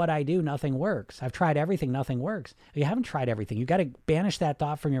matter what I do, nothing works. I've tried everything. Nothing works. You haven't tried everything. You got to banish that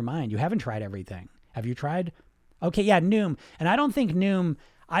thought from your mind. You haven't tried everything. Have you tried? Okay. Yeah. Noom. And I don't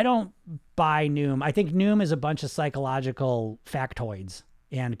buy Noom. I think Noom is a bunch of psychological factoids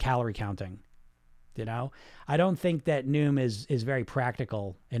and calorie counting. I don't think that Noom is very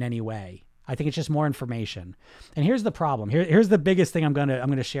practical in any way. I think it's just more information. And here's the problem. Here's the biggest thing I'm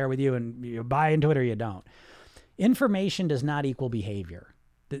gonna share with you, and you buy into it or you don't. Information does not equal behavior.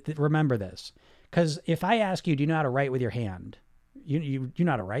 Remember this, because if I ask you, do you know how to write with your hand? You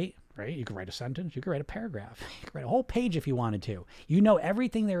know how to write, right? You can write a sentence. You can write a paragraph. You can write a whole page if you wanted to. You know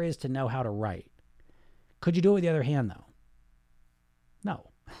everything there is to know how to write. Could you do it with the other hand though? No.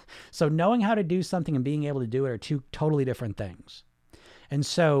 So knowing how to do something and being able to do it are two totally different things. And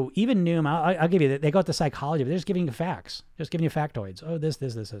so even Noom, I'll give you that. They go to psychology, but they're just giving you facts, just giving you factoids. Oh, this.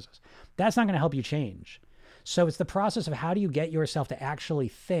 That's not going to help you change. So it's the process of how do you get yourself to actually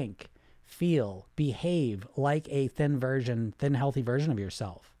think, feel, behave like a thin, healthy version of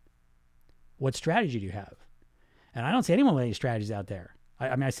yourself. What strategy do you have? And I don't see anyone with any strategies out there.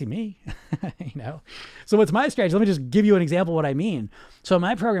 I mean, I see me, So what's my strategy? Let me just give you an example of what I mean. So in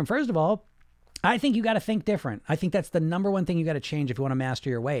my program, first of all, I think you got to think different. I think that's the number one thing you got to change if you want to master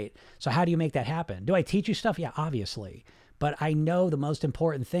your weight. So how do you make that happen? Do I teach you stuff? Yeah, obviously. But I know the most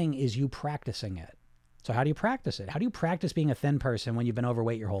important thing is you practicing it. So how do you practice it? How do you practice being a thin person when you've been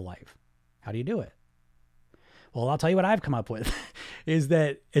overweight your whole life? How do you do it? Well, I'll tell you what I've come up with is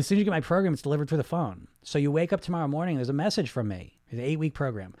that as soon as you get my program, it's delivered through the phone. So you wake up tomorrow morning, there's a message from me. It's an 8-week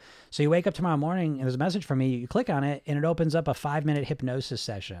program. So you wake up tomorrow morning and there's a message from me, you click on it and it opens up a 5-minute hypnosis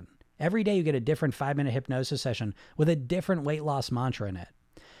session. Every day you get a different 5-minute hypnosis session with a different weight loss mantra in it.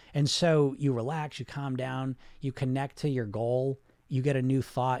 And so you relax, you calm down, you connect to your goal, you get a new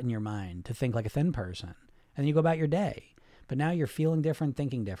thought in your mind to think like a thin person. And then you go about your day. But now you're feeling different,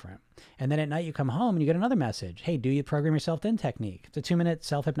 thinking different. And then at night you come home and you get another message. Hey, do you program yourself thin technique? It's a 2-minute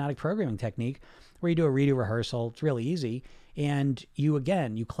self-hypnotic programming technique where you do a redo rehearsal. It's really easy. And you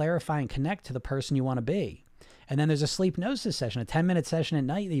clarify and connect to the person you want to be. And then there's a sleep hypnosis session, a 10-minute session at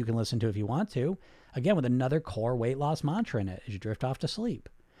night that you can listen to if you want to, again, with another core weight loss mantra in it as you drift off to sleep.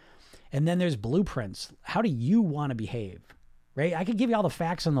 And then there's blueprints. How do you want to behave? Right? I could give you all the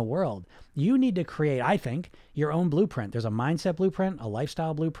facts in the world. You need to create, I think, your own blueprint. There's a mindset blueprint, a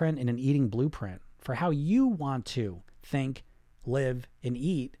lifestyle blueprint, and an eating blueprint for how you want to think, live, and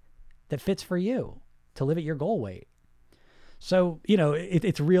eat that fits for you to live at your goal weight. So,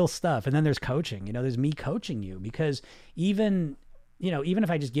 it's real stuff. And then there's coaching, there's me coaching you because even if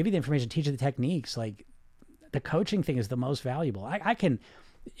I just give you the information, teach you the techniques, like the coaching thing is the most valuable. I can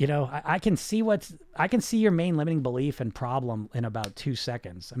see your main limiting belief and problem in about 2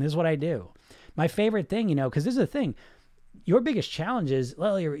 seconds. I mean, this is what I do. My favorite thing, because this is the thing, your biggest challenge is,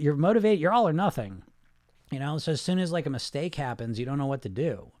 well, you're motivated, you're all or nothing, so as soon as like a mistake happens, you don't know what to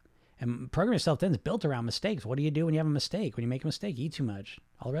do. And Program Yourself Thin is built around mistakes. What do you do when you have a mistake? When you make a mistake, eat too much,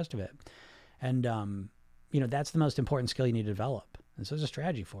 all the rest of it. And, that's the most important skill you need to develop. And so there's a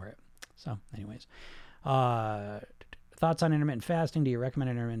strategy for it. So anyways, thoughts on intermittent fasting. Do you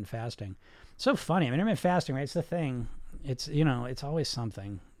recommend intermittent fasting? It's so funny. I mean, intermittent fasting, right? It's the thing. It's, it's always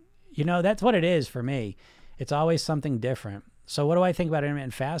something. That's what it is for me. It's always something different. So what do I think about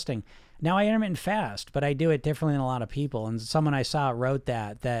intermittent fasting? Now I intermittent fast, but I do it differently than a lot of people. And someone I saw wrote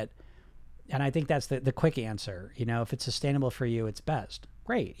that, and I think that's the quick answer. If it's sustainable for you, it's best.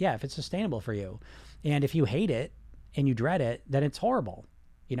 Great. Yeah. If it's sustainable for you. And if you hate it and you dread it, then it's horrible.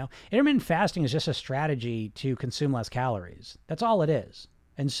 Intermittent fasting is just a strategy to consume less calories. That's all it is.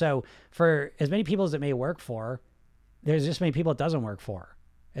 And so for as many people as it may work for, there's just many people it doesn't work for.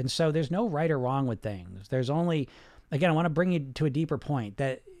 And so there's no right or wrong with things. There's only, again, I want to bring you to a deeper point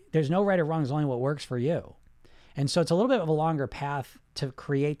that there's no right or wrong. There's only what works for you. And so it's a little bit of a longer path to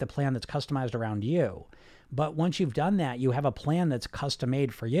create the plan that's customized around you. But once you've done that, you have a plan that's custom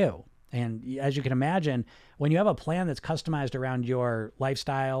made for you. And as you can imagine, when you have a plan that's customized around your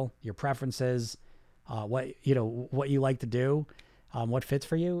lifestyle, your preferences, what you like to do, what fits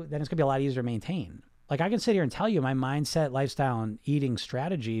for you, then it's gonna be a lot easier to maintain. Like I can sit here and tell you my mindset, lifestyle, and eating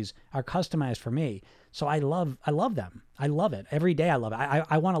strategies are customized for me. So I love them. I love it. Every day I love it.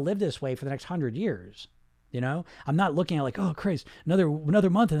 I want to live this way for the next 100 years. I'm not looking at like, oh, Christ, another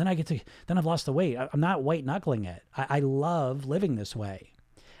month and then I've lost the weight. I'm not white knuckling it. I love living this way.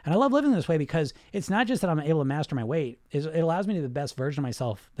 And I love living this way because it's not just that I'm able to master my weight. It allows me to be the best version of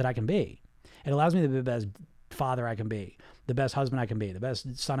myself that I can be. It allows me to be the father I can be, the best husband I can be, the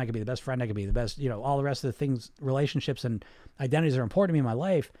best son I can be, the best friend I can be, the best, all the rest of the things, relationships and identities are important to me in my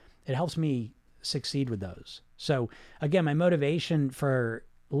life. It helps me succeed with those. So again, my motivation for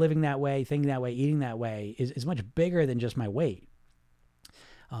living that way, thinking that way, eating that way is much bigger than just my weight.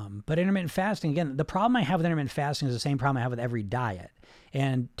 But intermittent fasting, again, the problem I have with intermittent fasting is the same problem I have with every diet.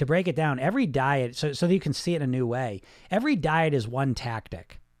 And to break it down, every diet, so that you can see it in a new way, every diet is one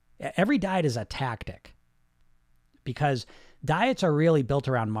tactic. Every diet is a tactic, because diets are really built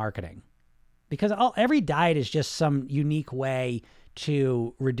around marketing. Because every diet is just some unique way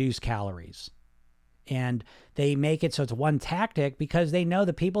to reduce calories. And they make it so it's one tactic because they know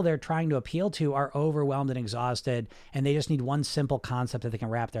the people they're trying to appeal to are overwhelmed and exhausted, and they just need one simple concept that they can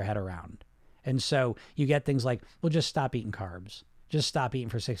wrap their head around. And so you get things like, well, just stop eating carbs. Just stop eating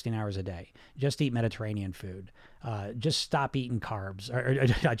for 16 hours a day. Just eat Mediterranean food. Just stop eating carbs. Or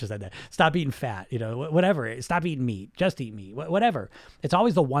I just said that. Stop eating fat, whatever. Stop eating meat. Just eat meat, whatever. It's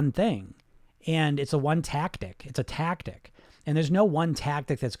always the one thing. And it's a one tactic. It's a tactic. And there's no one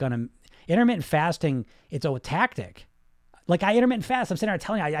tactic that's going to... Intermittent fasting, it's a tactic. Like I intermittent fast, I'm sitting there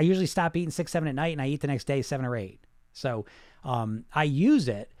telling you, I usually stop eating 6, 7 at night and I eat the next day 7 or 8. So I use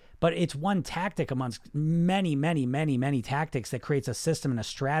it, but it's one tactic amongst many, many, many, many tactics that creates a system and a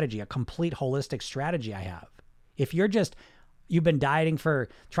strategy, a complete holistic strategy I have. If you've been dieting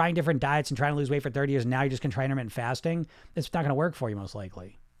trying different diets and trying to lose weight for 30 years, and now you're just going to try intermittent fasting, it's not going to work for you most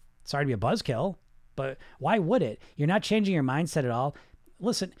likely. Sorry to be a buzzkill, but why would it? You're not changing your mindset at all.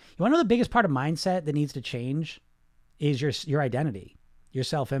 Listen, you want to know the biggest part of mindset that needs to change is your identity, your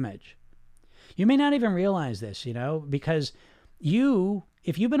self-image. You may not even realize this, because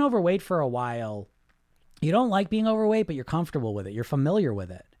if you've been overweight for a while, you don't like being overweight, but you're comfortable with it. You're familiar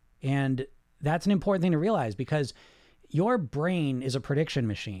with it. And that's an important thing to realize, because your brain is a prediction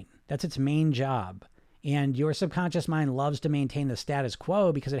machine. That's its main job. And your subconscious mind loves to maintain the status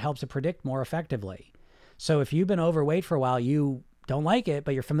quo because it helps it predict more effectively. So if you've been overweight for a while, you don't like it,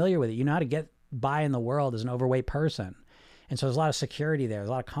 but you're familiar with it. You know how to get by in the world as an overweight person. And so there's a lot of security there. There's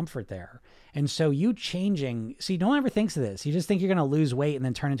a lot of comfort there. And so you changing, see, no one ever thinks of this. You just think you're going to lose weight and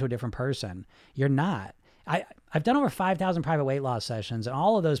then turn into a different person. You're not. I've done over 5,000 private weight loss sessions, and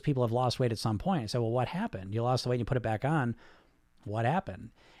all of those people have lost weight at some point. I said, well, what happened? You lost the weight and you put it back on. What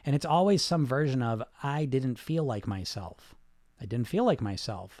happened? And it's always some version of, I didn't feel like myself. I didn't feel like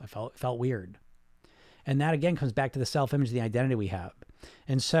myself. I felt weird. And that, again, comes back to the self-image, the identity we have.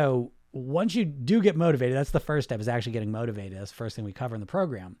 And so once you do get motivated, that's the first step, is actually getting motivated. That's the first thing we cover in the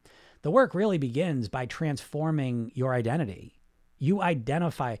program. The work really begins by transforming your identity. You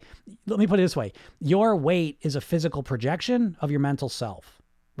identify, let me put it this way. Your weight is a physical projection of your mental self,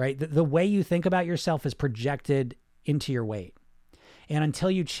 right? The way you think about yourself is projected into your weight. And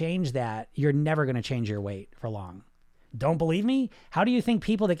until you change that, you're never going to change your weight for long. Don't believe me? How do you think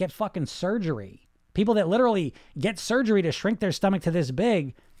people that get fucking surgery, people that literally get surgery to shrink their stomach to this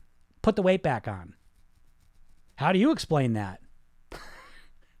big, put the weight back on? How do you explain that?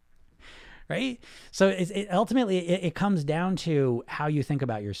 Right? So ultimately, it comes down to how you think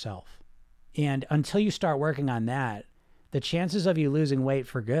about yourself. And until you start working on that, the chances of you losing weight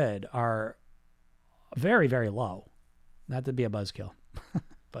for good are very, very low. Not to be a buzzkill,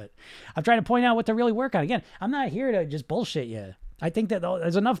 but I'm trying to point out what to really work on. Again, I'm not here to just bullshit you. I think that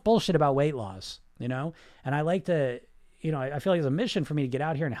there's enough bullshit about weight loss, and I like to, I feel like it's a mission for me to get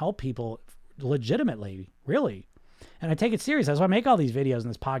out here and help people legitimately, really. And I take it serious. That's why I make all these videos and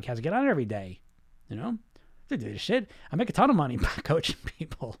this podcast. I get on it every day, to do this shit. I make a ton of money by coaching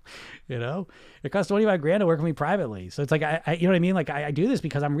people, It costs $25,000 to work with me privately. So it's like, I you know what I mean? Like I do this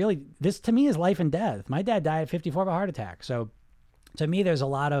because this to me is life and death. My dad died at 54 of a heart attack. So to me, there's a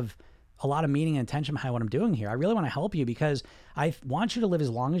lot of meaning and intention behind what I'm doing here. I really want to help you because I want you to live as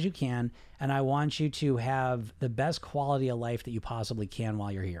long as you can. And I want you to have the best quality of life that you possibly can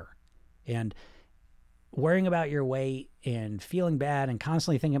while you're here. And worrying about your weight and feeling bad and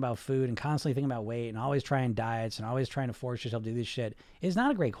constantly thinking about food and constantly thinking about weight and always trying diets and always trying to force yourself to do this shit is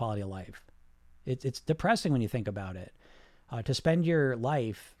not a great quality of life. It's depressing when you think about it. To spend your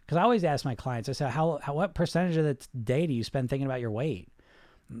life, because I always ask my clients, I say, what percentage of the day do you spend thinking about your weight?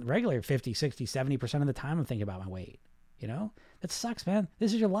 Regular 50, 60, 70% of the time I'm thinking about my weight. That sucks, man.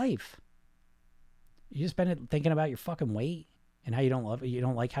 This is your life. You just spend it thinking about your fucking weight. And how you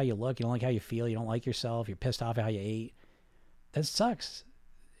don't like how you look, you don't like how you feel, you don't like yourself, you're pissed off at how you ate. That sucks,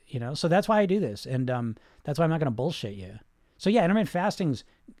 So that's why I do this, and that's why I'm not going to bullshit you. So yeah, intermittent fasting's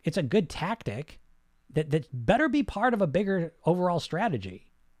it's a good tactic that better be part of a bigger overall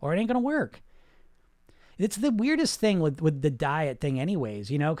strategy, or it ain't going to work. It's the weirdest thing with the diet thing, anyways,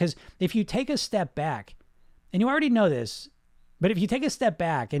 because if you take a step back, And you already know this, but if you take a step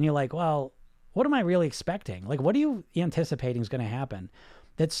back and you're like, well, what am I really expecting? Like, what are you anticipating is going to happen?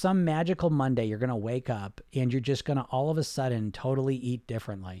 That some magical Monday you're going to wake up and you're just going to all of a sudden totally eat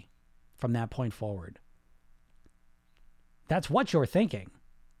differently from that point forward. That's what you're thinking.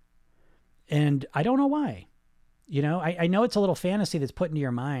 And I don't know why. You know, I know it's a little fantasy that's put into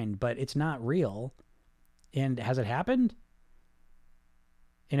your mind, but it's not real. And has it happened?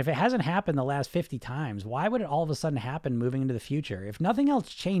 And if it hasn't happened the last 50 times, why would it all of a sudden happen moving into the future? If nothing else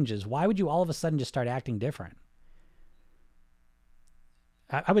changes, why would you all of a sudden just start acting different?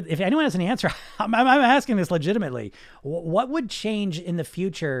 I would, if anyone has an answer, I'm asking this legitimately. What would change in the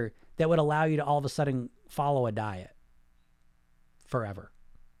future that would allow you to all of a sudden follow a diet forever?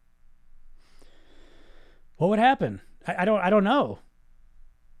 What would happen? I don't know.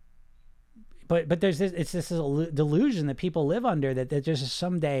 But there's this, it's this delusion that people live under that just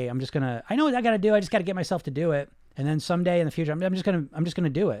someday I know what I got to do. I just got to get myself to do it. And then someday in the future, I'm just going to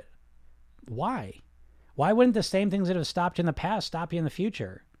do it. Why? Why wouldn't the same things that have stopped you in the past stop you in the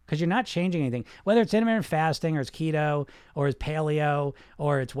future? Because you're not changing anything, whether it's intermittent fasting or it's keto or it's paleo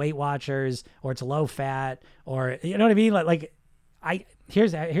or it's Weight Watchers or it's low fat or, you know what I mean?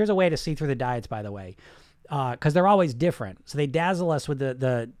 Here's a way to see through the diets, by the way. Because they're always different. So they dazzle us with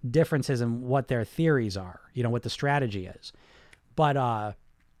the differences in what their theories are, you know, what the strategy is. But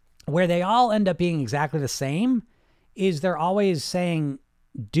where they all end up being exactly the same is they're always saying,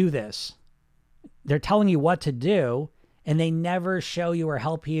 do this. They're telling you what to do, and they never show you or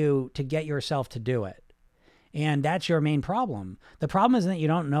help you to get yourself to do it. And that's your main problem. The problem isn't that you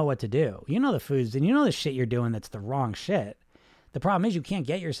don't know what to do. You know the foods, and you know the shit you're doing that's the wrong shit. The problem is you can't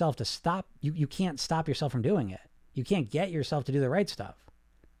get yourself to stop. You can't stop yourself from doing it. You can't get yourself to do the right stuff,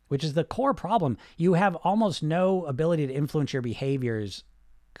 which is the core problem. You have almost no ability to influence your behaviors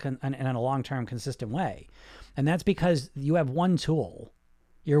in a long-term consistent way. And that's because you have one tool.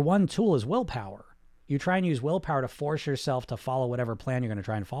 Your one tool is willpower. You try and use willpower to force yourself to follow whatever plan you're going to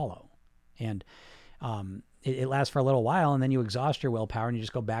try and follow. And it lasts for a little while, and then you exhaust your willpower and you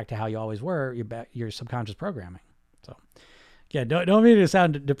just go back to how you always were, your subconscious programming. So yeah, don't mean to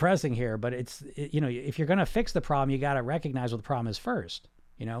sound depressing here, but you know, if you're going to fix the problem, you got to recognize what the problem is first,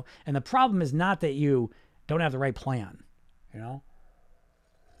 you know? And the problem is not that you don't have the right plan, you know,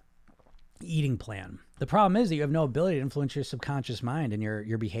 eating plan. The problem is that you have no ability to influence your subconscious mind and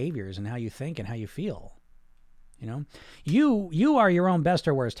your behaviors and how you think and how you feel. You know, you are your own best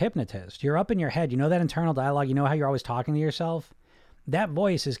or worst hypnotist. You're up in your head. You know that internal dialogue. You know how you're always talking to yourself. That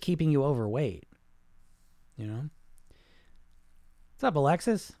voice is keeping you overweight. You know. What's up,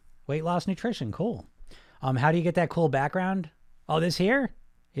 Alexis? Weight loss nutrition, cool. How do you get that cool background? Oh, this here?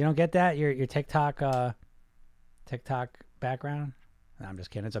 You don't get that? Your TikTok background? No, I'm just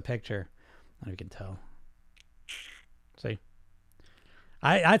kidding. It's a picture. I don't know if you can tell. See?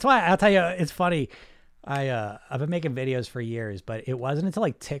 That's why I'll tell you. It's funny. I've been making videos for years, but it wasn't until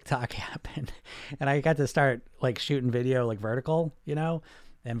like TikTok happened and I got to start like shooting video like vertical, you know,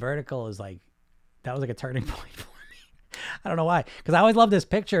 and vertical is like, that was like a turning point for me. I don't know why. Cause I always love this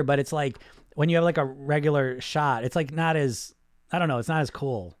picture, but it's like when you have like a regular shot, it's like not as, I don't know. It's not as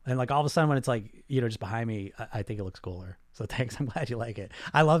cool. And like all of a sudden when it's like, you know, just behind me, I think it looks cooler. So thanks. I'm glad you like it.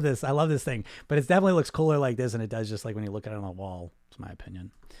 I love this. I love this thing, but it definitely looks cooler like this. And it does just like when you look at it on the wall, it's my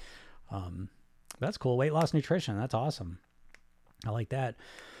opinion. That's cool. Weight loss nutrition. That's awesome. I like that.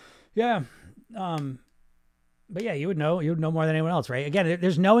 Yeah. But yeah, you would know more than anyone else, right? Again,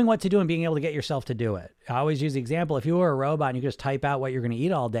 there's knowing what to do and being able to get yourself to do it. I always use the example. If you were a robot and you could just type out what you're going to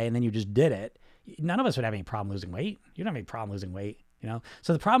eat all day and then you just did it, none of us would have any problem losing weight. You don't have any problem losing weight, you know?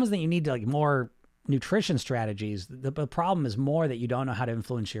 So the problem is that you need like more nutrition strategies. The problem is more that you don't know how to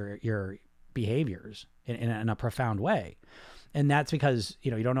influence your behaviors in a profound way. And that's because,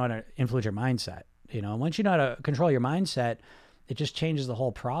 you know, you don't know how to influence your mindset, you know, and once you know how to control your mindset, it just changes the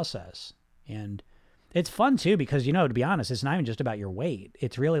whole process. And it's fun too, because, you know, to be honest, it's not even just about your weight.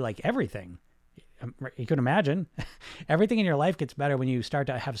 It's really like everything. You can imagine everything in your life gets better when you start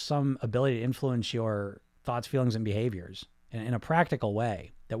to have some ability to influence your thoughts, feelings, and behaviors in a practical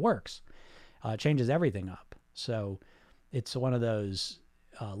way that works. It changes everything up. So it's one of those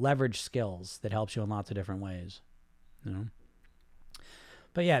leverage skills that helps you in lots of different ways, you know?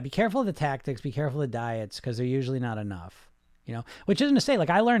 But yeah, be careful of the tactics, be careful of the diets, because they're usually not enough, you know, which isn't to say, like,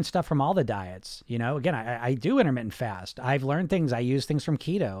 I learned stuff from all the diets, you know, again, I do intermittent fast. I've learned things. I use things from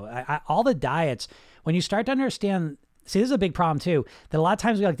keto. All the diets, when you start to understand, see, this is a big problem too, that a lot of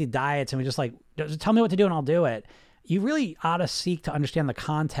times we like the diets and we just like, tell me what to do and I'll do it. You really ought to seek to understand the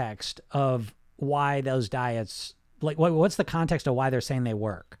context of why those diets, like what's the context of why they're saying they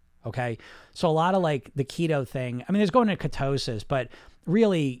work, Okay. So a lot of like the keto thing, I mean, there's going into ketosis, but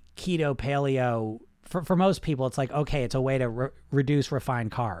really keto, paleo, for most people, it's like, okay, it's a way to reduce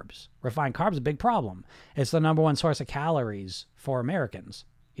refined carbs. Refined carbs is a big problem. It's the number one source of calories for Americans,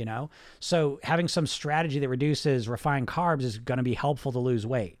 you know? So having some strategy that reduces refined carbs is going to be helpful to lose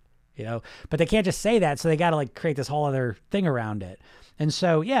weight, you know? But they can't just say that. So they got to like create this whole other thing around it. And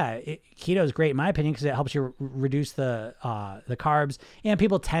so, yeah, keto is great in my opinion because it helps you reduce the carbs, and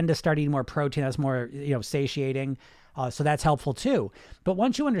people tend to start eating more protein. That's more, you know, satiating. So that's helpful too. But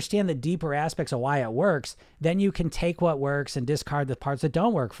once you understand the deeper aspects of why it works, then you can take what works and discard the parts that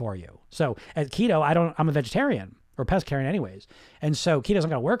don't work for you. So at keto, I'm a vegetarian or pescatarian anyways. And so keto isn't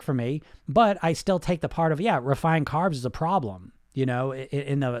going to work for me, but I still take the part of, refined carbs is a problem, you know,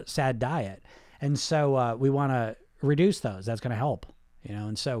 in the SAD diet. And so we want to reduce those. That's going to help. You know,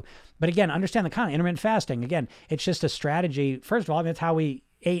 and so, but again, understand the concept. Intermittent fasting, again, it's just a strategy. First of all, I mean, that's how we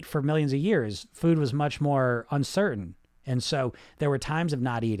ate for millions of years. Food was much more uncertain. And so there were times of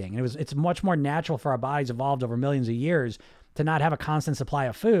not eating. And it's much more natural for our bodies evolved over millions of years to not have a constant supply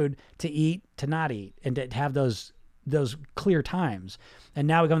of food, to eat, to not eat, and to have those clear times. And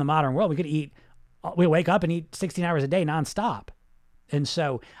now we go in the modern world, we wake up and eat 16 hours a day nonstop. And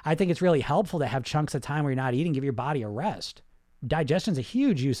so I think it's really helpful to have chunks of time where you're not eating, give your body a rest. Digestion is a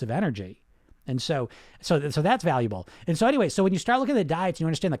huge use of energy. And so that's valuable. And so anyway, so when you start looking at the diets, you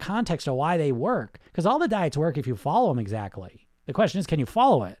understand the context of why they work, because all the diets work if you follow them exactly. The question is, can you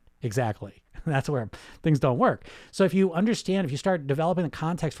follow it exactly? That's where things don't work. So if you start developing the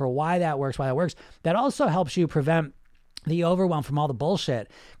context for why that works, that also helps you prevent the overwhelm from all the bullshit.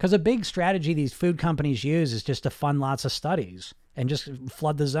 Because a big strategy these food companies use is just to fund lots of studies and just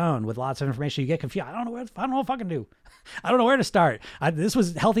flood the zone with lots of information. You get confused. I don't know what I can do. I don't know where to start. This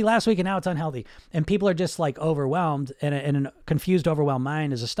was healthy last week and now it's unhealthy. And people are just like overwhelmed, and a confused, overwhelmed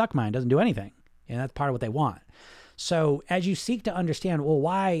mind is a stuck mind, doesn't do anything. And that's part of what they want. So as you seek to understand, well,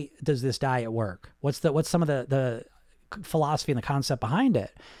 why does this diet work? What's some of the philosophy and the concept behind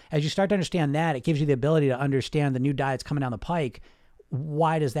it? As you start to understand that, it gives you the ability to understand the new diets coming down the pike.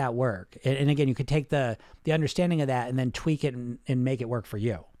 Why does that work? And again, you could take the understanding of that and then tweak it and make it work for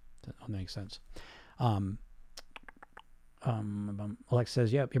you. That makes sense. Alexa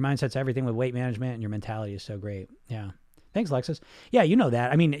says, yep, your mindset's everything with weight management, and your mentality is so great. Yeah. Thanks, Alexis. Yeah, you know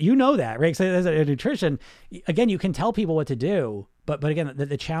that. I mean, you know that, right? So as a nutrition, again, you can tell people what to do, but again,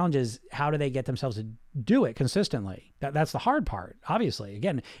 the challenge is, how do they get themselves to do it consistently? That's the hard part, obviously.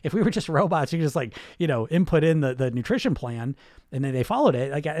 Again, if we were just robots, you could just input in the nutrition plan and then they followed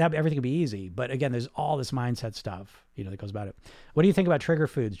it, like everything would be easy. But again, there's all this mindset stuff, that goes about it. What do you think about trigger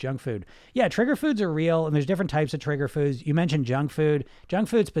foods, junk food? Yeah, trigger foods are real, and there's different types of trigger foods. You mentioned junk food. Junk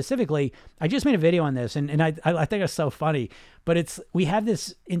food specifically, I just made a video on this, and I think it's so funny, but we have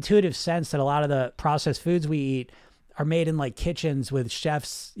this intuitive sense that a lot of the processed foods we eat are made in like kitchens with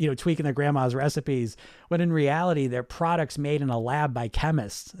chefs, tweaking their grandma's recipes, when in reality, they're products made in a lab by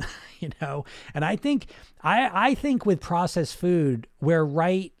chemists, And I think with processed food, we're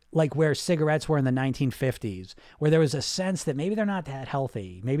right, like where cigarettes were in the 1950s, where there was a sense that maybe they're not that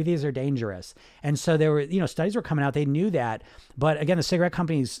healthy. Maybe these are dangerous. And so there were, studies were coming out. They knew that. But again, the cigarette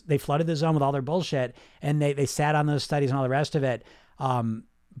companies, they flooded the zone with all their bullshit, and they sat on those studies and all the rest of it.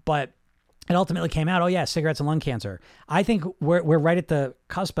 But it ultimately came out, oh yeah, cigarettes and lung cancer. I think we're right at the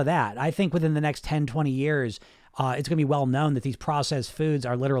cusp of that. I think within the next 10, 20 years, it's going to be well known that these processed foods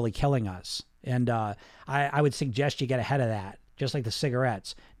are literally killing us. And I would suggest you get ahead of that, just like the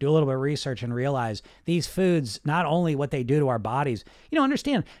cigarettes. Do a little bit of research and realize these foods, not only what they do to our bodies,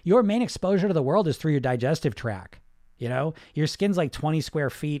 understand your main exposure to the world is through your digestive tract. Your skin's like 20 square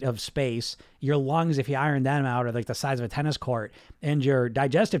feet of space. Your lungs, if you iron them out, are like the size of a tennis court. And your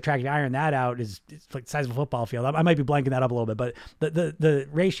digestive tract, if you iron that out, it's like the size of a football field. I might be blanking that up a little bit, but the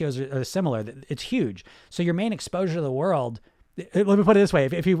ratios are similar. It's huge. So your main exposure to the world, let me put it this way.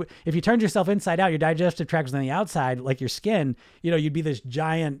 If you turned yourself inside out, your digestive tract was on the outside, like your skin, you'd be this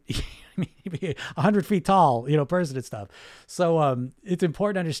giant, you'd be 100 feet tall, person and stuff. So it's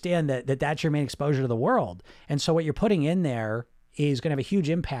important to understand that that's your main exposure to the world. And so what you're putting in there is going to have a huge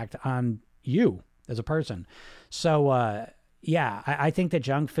impact on you as a person. So I think that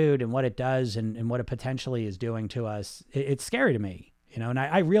junk food and what it does and what it potentially is doing to us, it's scary to me, and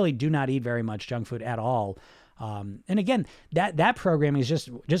I really do not eat very much junk food at all. And again, that programming is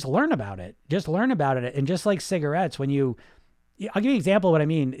just learn about it. Just learn about it. And just like cigarettes, I'll give you an example of what I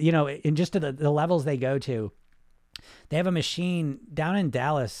mean, in just to the levels they go to. They have a machine down in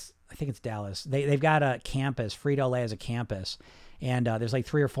Dallas. I think it's Dallas. They've got a campus. Frito-Lay has a campus. And there's like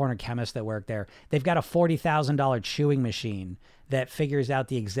 300 or 400 chemists that work there. They've got a $40,000 chewing machine that figures out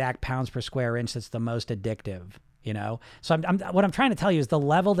the exact pounds per square inch that's the most addictive. So what I'm trying to tell you is the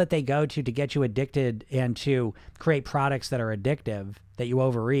level that they go to get you addicted and to create products that are addictive that you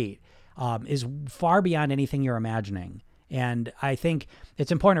overeat is far beyond anything you're imagining. And I think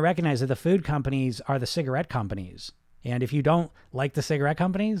it's important to recognize that the food companies are the cigarette companies. And if you don't like the cigarette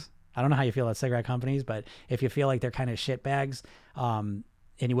companies, I don't know how you feel about cigarette companies, but if you feel like they're kind of shitbags and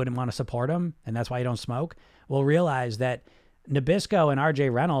you wouldn't want to support them, and that's why you don't smoke, well, realize that Nabisco and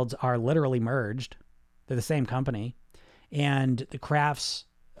RJ Reynolds are literally merged. They're the same company. And the Kraft's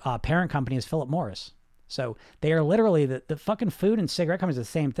parent company is Philip Morris. So they are literally the fucking food and cigarette companies are the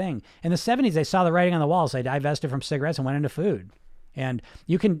same thing. In the 70s, they saw the writing on the wall, so they divested from cigarettes and went into food. And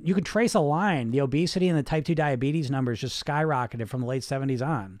you can trace a line. The obesity and the type 2 diabetes numbers just skyrocketed from the late 70s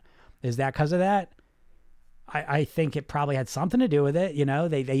on. Is that because of that? I think it probably had something to do with it.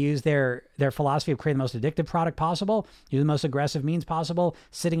 They use their philosophy of creating the most addictive product possible, use the most aggressive means possible,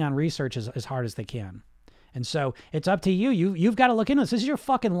 sitting on research as hard as they can. And so it's up to you. You've got to look into this. This is your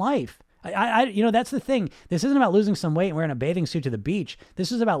fucking life. That's the thing. This isn't about losing some weight and wearing a bathing suit to the beach.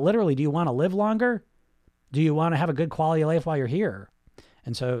 This is about literally, do you want to live longer? Do you want to have a good quality of life while you're here?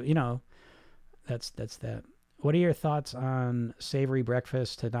 And so, that's that. What are your thoughts on savory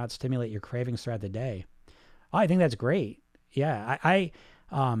breakfast to not stimulate your cravings throughout the day? Oh, I think that's great. Yeah. I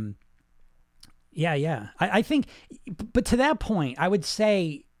think, but to that point, I would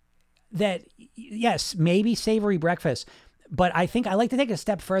say that, yes, maybe savory breakfast, but I think I like to take a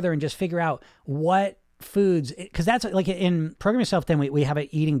step further and just figure out what foods, because that's like in Program Yourself, then we have an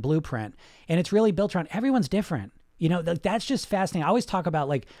eating blueprint, and it's really built around everyone's different. That's just fascinating. I always talk about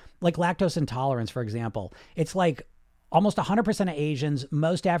like lactose intolerance, for example. It's like almost 100% of Asians,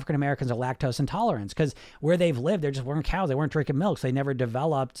 most African Americans are lactose intolerant because where they've lived, they just weren't cows. They weren't drinking milk. So they never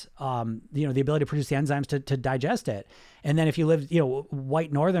developed, the ability to produce the enzymes to digest it. And then if you lived,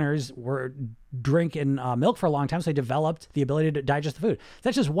 white Northerners were drinking milk for a long time. So they developed the ability to digest the food.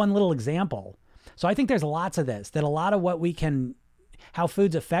 That's just one little example. So I think there's lots of this, that a lot of how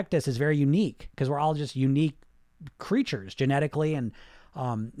foods affect us is very unique because we're all just unique creatures genetically and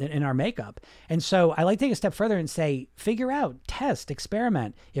in our makeup. And so I like to take a step further and say, figure out, test,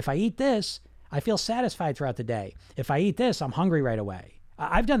 experiment. If I eat this, I feel satisfied throughout the day. If I eat this, I'm hungry right away.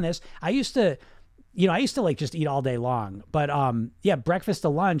 I've done this. I used to like just eat all day long, but breakfast to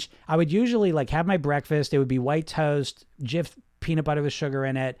lunch, I would usually like have my breakfast. It would be white toast, Jif peanut butter with sugar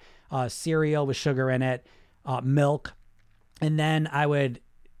in it, cereal with sugar in it, milk. And then I would,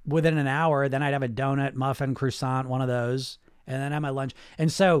 within an hour, then I'd have a donut, muffin, croissant, one of those, and then have my lunch.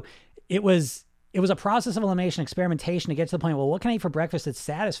 And so it was a process of elimination, experimentation to get to the point, well, what can I eat for breakfast that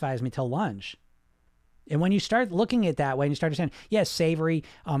satisfies me till lunch? And when you start looking at it that way and you start understanding, yes, savory,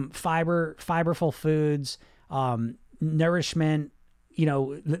 fiberful foods, nourishment,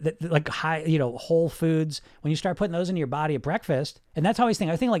 like high, whole foods, when you start putting those into your body at breakfast, and that's how I always think.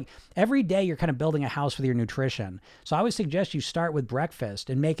 I think like every day you're kind of building a house with your nutrition. So I always suggest you start with breakfast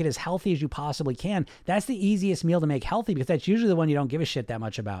and make it as healthy as you possibly can. That's the easiest meal to make healthy because that's usually the one you don't give a shit that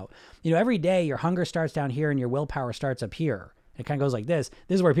much about. Every day your hunger starts down here and your willpower starts up here. It kind of goes like this.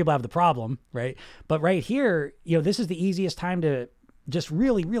 This is where people have the problem, right? But right here, this is the easiest time to just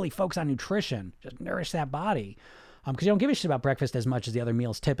really, really focus on nutrition, just nourish that body. Because you don't give a shit about breakfast as much as the other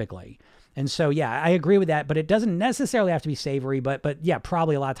meals typically. And so, yeah, I agree with that, but it doesn't necessarily have to be savory, but yeah,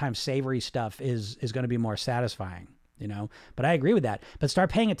 probably a lot of times savory stuff is going to be more satisfying, but I agree with that. But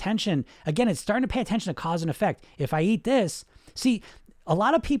start paying attention. Again, it's starting to pay attention to cause and effect. If I eat this, see, a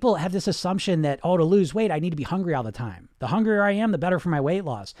lot of people have this assumption that, to lose weight, I need to be hungry all the time. The hungrier I am, the better for my weight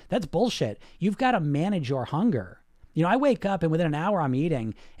loss. That's bullshit. You've got to manage your hunger. I wake up and within an hour I'm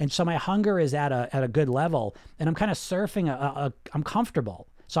eating. And so my hunger is at a good level and I'm kind of surfing, I'm comfortable.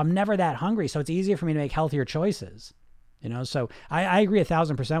 So I'm never that hungry. So it's easier for me to make healthier choices, So I agree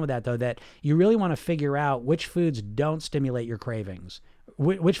 1,000% with that though, that you really want to figure out which foods don't stimulate your cravings,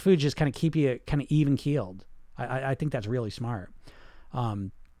 which foods just kind of keep you kind of even keeled. I think that's really smart.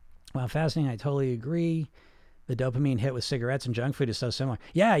 Wow, fascinating. I totally agree. The dopamine hit with cigarettes and junk food is so similar.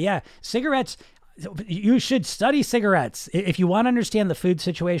 Yeah. Cigarettes, you should study cigarettes. If you want to understand the food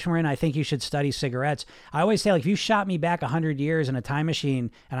situation we're in, I think you should study cigarettes. I always say, like, if you shot me back 100 years in a time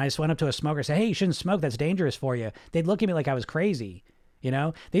machine and I just went up to a smoker and said, hey, you shouldn't smoke, that's dangerous for you, they'd look at me like I was crazy.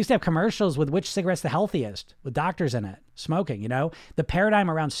 They used to have commercials with which cigarette's the healthiest, with doctors in it, smoking, The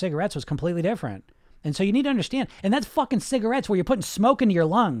paradigm around cigarettes was completely different. And so you need to understand, and that's fucking cigarettes where you're putting smoke into your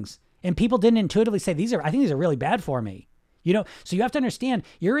lungs. And people didn't intuitively say, I think these are really bad for me. So you have to understand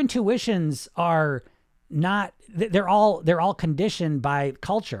your intuitions are they're all conditioned by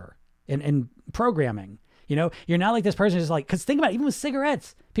culture and programming. You know, you're not like this person who's like, because think about it, even with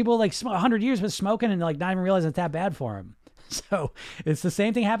cigarettes, people like 100 years with smoking and like not even realizing it's that bad for them. So it's the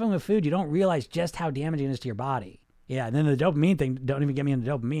same thing happening with food. You don't realize just how damaging it is to your body. Yeah. And then the dopamine thing, don't even get me into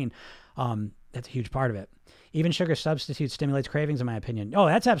dopamine. That's a huge part of it. Even sugar substitute stimulates cravings, in my opinion. Oh,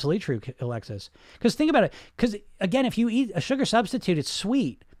 that's absolutely true, Alexis. Because think about it. Because again, if you eat a sugar substitute, it's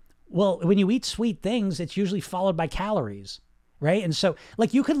sweet. Well, when you eat sweet things, it's usually followed by calories, right? And so,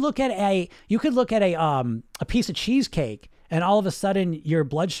 like, you could look at a piece of cheesecake, and all of a sudden your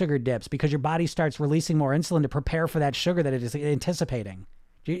blood sugar dips because your body starts releasing more insulin to prepare for that sugar that it is anticipating.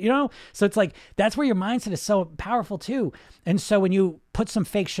 You know? So it's like, that's where your mindset is so powerful too. And so when you put some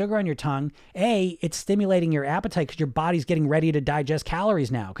fake sugar on your tongue, it's stimulating your appetite because your body's getting ready to digest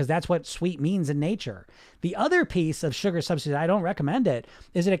calories now, because that's what sweet means in nature. The other piece of sugar substitute, I don't recommend it,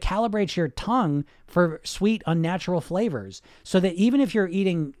 is that it calibrates your tongue for sweet, unnatural flavors. So that even if you're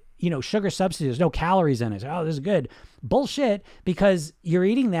eating, sugar substitutes, no calories in it. Oh, this is good. Bullshit, because you're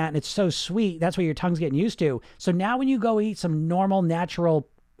eating that and it's so sweet. That's what your tongue's getting used to. So now when you go eat some normal, natural,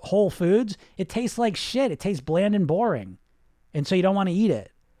 whole foods, it tastes like shit. It tastes bland and boring. And so you don't want to eat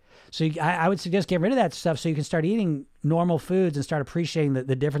it. So I would suggest get rid of that stuff so you can start eating normal foods and start appreciating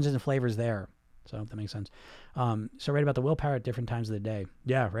the differences in flavors there. So if that makes sense. So right about the willpower at different times of the day.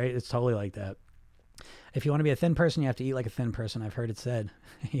 Yeah, right. It's totally like that. If you want to be a thin person, you have to eat like a thin person. I've heard it said.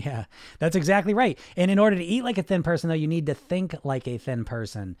 Yeah, that's exactly right. And in order to eat like a thin person, though, you need to think like a thin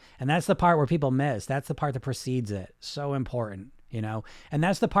person. And that's the part where people miss. That's the part that precedes it. So important, And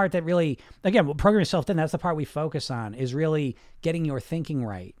that's the part that really, again, program yourself thin. That's the part we focus on, is really getting your thinking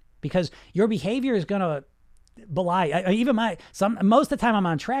right. Because your behavior is going to belie, most of the time I'm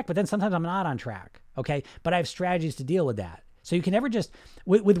on track, but then sometimes I'm not on track. Okay. But I have strategies to deal with that. So you can never just,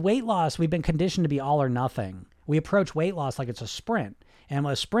 with weight loss, we've been conditioned to be all or nothing. We approach weight loss like it's a sprint. And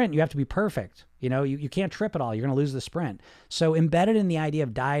with a sprint, you have to be perfect. You can't trip at all. You're going to lose the sprint. So embedded in the idea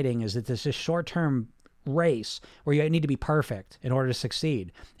of dieting is that this is short-term race where you need to be perfect in order to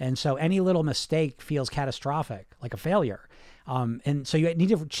succeed. And so any little mistake feels catastrophic, like a failure. And so you need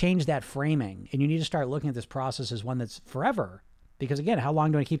to change that framing, and you need to start looking at this process as one that's forever. Because again, how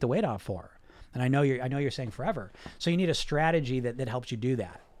long do I keep the weight off for? And I know you're saying forever. So you need a strategy that helps you do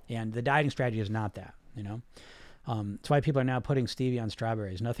that. And the dieting strategy is not that, That's why people are now putting stevia on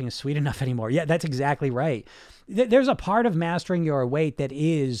strawberries. Nothing is sweet enough anymore. Yeah, that's exactly right. There's a part of mastering your weight that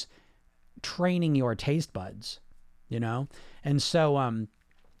is training your taste buds, And so I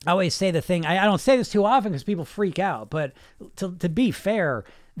always say the thing, I don't say this too often because people freak out, but to be fair,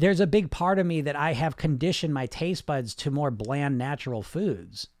 there's a big part of me that I have conditioned my taste buds to more bland, natural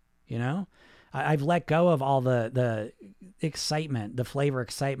foods, I've let go of all the excitement, the flavor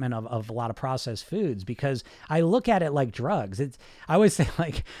excitement of a lot of processed foods, because I look at it like drugs. I always say,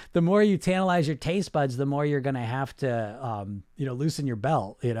 like, the more you tantalize your taste buds, the more you're going to have to, loosen your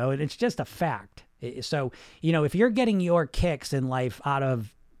belt, and it's just a fact. So, if you're getting your kicks in life out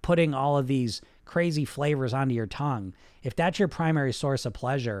of putting all of these crazy flavors onto your tongue, if that's your primary source of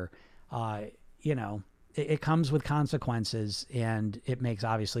pleasure, it comes with consequences, and it makes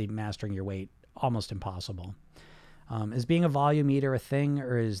obviously mastering your weight almost impossible. Is being a volume eater a thing,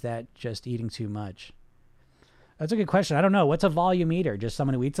 or is that just eating too much? That's a good question. I don't know. What's a volume eater? Just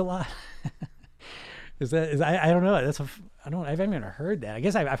someone who eats a lot? I don't know. I haven't even heard that. I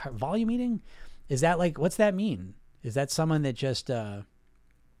guess I've heard volume eating. Is that like, what's that mean? Is that someone that just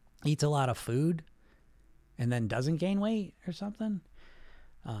eats a lot of food and then doesn't gain weight or something?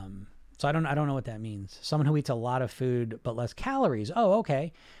 So I don't know what that means. Someone who eats a lot of food but less calories. Oh,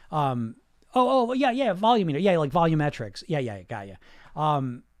 okay. Yeah, volume meter. Yeah, like volumetrics. Yeah, got you.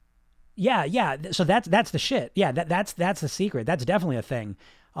 Yeah. So that's the shit. Yeah, that's the secret. That's definitely a thing.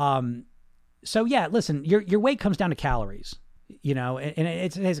 So yeah, listen, your weight comes down to calories, and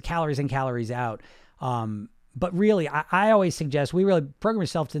it has calories in, calories out. But really, I always suggest program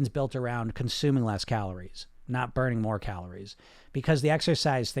yourself is built around consuming less calories, not burning more calories. Because the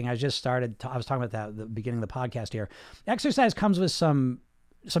exercise thing, I was talking about that at the beginning of the podcast here. Exercise comes with some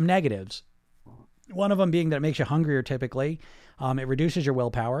negatives. One of them being that it makes you hungrier typically. It reduces your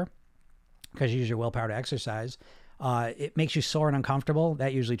willpower because you use your willpower to exercise. It makes you sore and uncomfortable.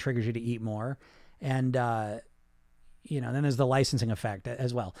 That usually triggers you to eat more. And, then there's the licensing effect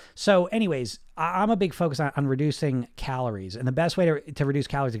as well. So anyways, I'm a big focus on reducing calories. And the best way to reduce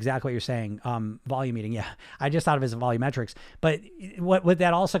calories is exactly what you're saying. Volume eating. Yeah. I just thought of it as volumetrics. But what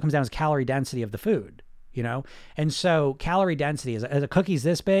that also comes down is calorie density of the food. And so calorie density is a cookie's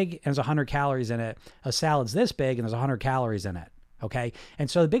this big and there's 100 calories in it. A salad's this big and there's 100 calories in it. Okay. And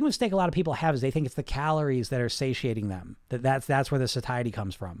so the big mistake a lot of people have is they think it's the calories that are satiating them. That's where the satiety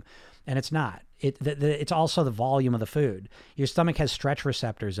comes from. And it's not. It's also the volume of the food. Your stomach has stretch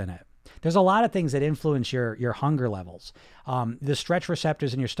receptors in it. There's a lot of things that influence your hunger levels. The stretch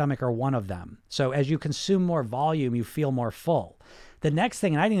receptors in your stomach are one of them. So as you consume more volume, you feel more full. The next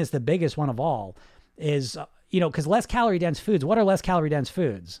thing, and I think it's the biggest one of all, is, because less calorie dense foods, what are less calorie dense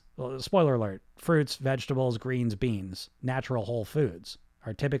foods? Well, spoiler alert, fruits, vegetables, greens, beans, natural whole foods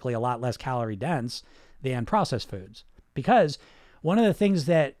are typically a lot less calorie dense than processed foods. Because one of the things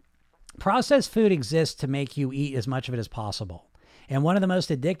that processed food exists to make you eat as much of it as possible. And one of the most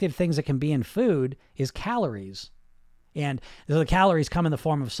addictive things that can be in food is calories. And the calories come in the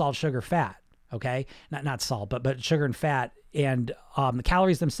form of salt, sugar, fat. Okay. Not salt, but sugar and fat. And the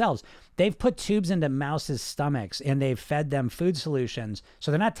calories themselves, they've put tubes into mouses' stomachs and they've fed them food solutions.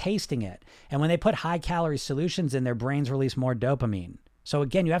 So they're not tasting it. And when they put high calorie solutions in, their brains release more dopamine. So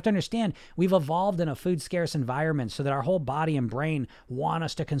again, you have to understand, we've evolved in a food scarce environment so that our whole body and brain want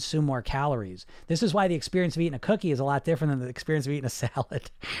us to consume more calories. This is why the experience of eating a cookie is a lot different than the experience of eating a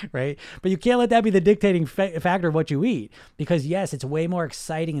salad, right? But you can't let that be the dictating factor of what you eat, because yes, it's way more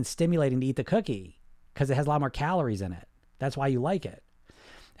exciting and stimulating to eat the cookie because it has a lot more calories in it. That's why you like it.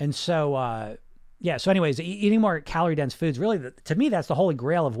 And so, so anyways, eating more calorie dense foods, really, to me, that's the holy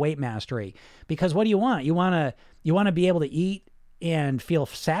grail of weight mastery. Because what do you want? You want to be able to eat and feel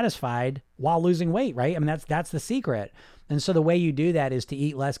satisfied while losing weight, right? I mean, that's the secret. And so the way you do that is to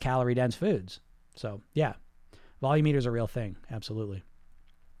eat less calorie dense foods. So yeah, volume eaters are a real thing. Absolutely.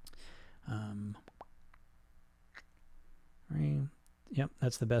 Yep,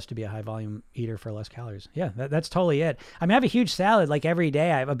 that's the best, to be a high volume eater for less calories. Yeah, that's totally it. I mean, I have a huge salad like every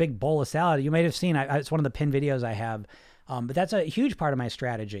day. I have a big bowl of salad. You might have seen, it's one of the pinned videos I have. But that's a huge part of my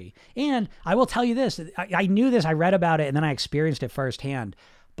strategy. And I will tell you this, I knew this, I read about it, and then I experienced it firsthand.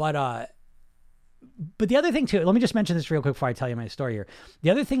 But the other thing too, let me just mention this real quick before I tell you my story here. The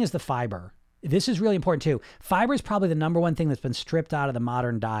other thing is the fiber. This is really important too. Fiber is probably the number one thing that's been stripped out of the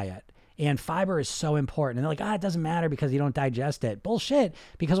modern diet. And fiber is so important. And they're like, it doesn't matter because you don't digest it. Bullshit.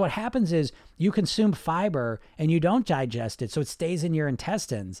 Because what happens is you consume fiber and you don't digest it. So it stays in your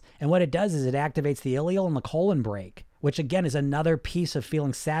intestines. And what it does is it activates the ileal and the colon brake, which again is another piece of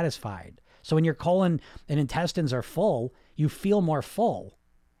feeling satisfied. So when your colon and intestines are full, you feel more full.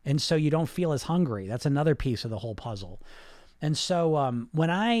 And so you don't feel as hungry. That's another piece of the whole puzzle. And so when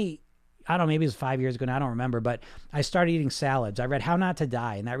I don't know, maybe it was 5 years ago now, I don't remember, but I started eating salads. I read How Not to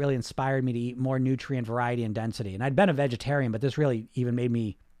Die, and that really inspired me to eat more nutrient variety and density. And I'd been a vegetarian, but this really even made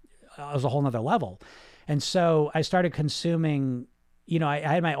me, it was a whole nother level. And so I started consuming, I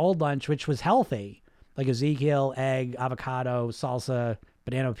had my old lunch, which was healthy, like Ezekiel, egg, avocado, salsa,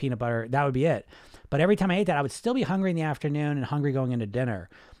 banana with peanut butter. That would be it. But every time I ate that, I would still be hungry in the afternoon and hungry going into dinner.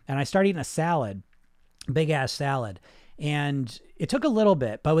 And I started eating a salad, big ass salad. And it took a little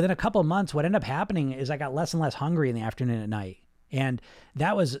bit, but within a couple of months, what ended up happening is I got less and less hungry in the afternoon and at night. And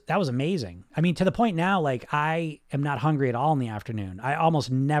that was amazing. I mean, to the point now, like I am not hungry at all in the afternoon. I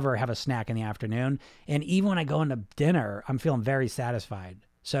almost never have a snack in the afternoon. And even when I go into dinner, I'm feeling very satisfied.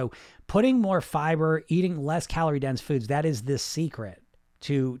 So putting more fiber, eating less calorie dense foods, that is the secret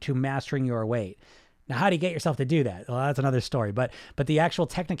to mastering your weight. Now, how do you get yourself to do that? Well, that's another story, but the actual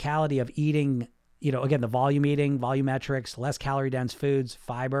technicality of eating, again, the volume eating, volumetrics, less calorie dense foods,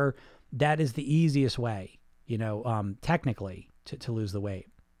 fiber, that is the easiest way, technically to lose the weight.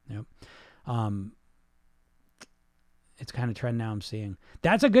 It's kind of trend now I'm seeing.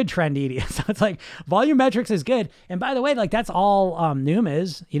 That's a good trend eating. So it's like volumetrics is good. And by the way, like that's all Noom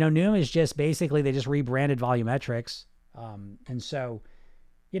is. Noom is just basically, they just rebranded volumetrics. And so,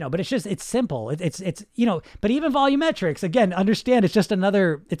 but it's simple. It's but even volumetrics, again, understand it's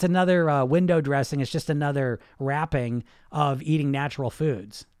another window dressing. It's just another wrapping of eating natural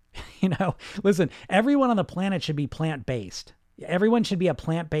foods. Listen, everyone on the planet should be plant-based. Everyone should be a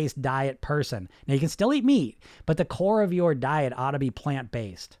plant-based diet person. Now you can still eat meat, but the core of your diet ought to be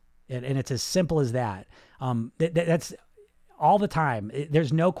plant-based. And it's as simple as that. That's all the time.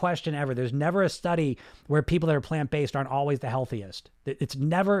 There's no question ever. There's never a study where people that are plant-based aren't always the healthiest. There's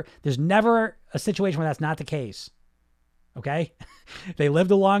never a situation where that's not the case. Okay? They live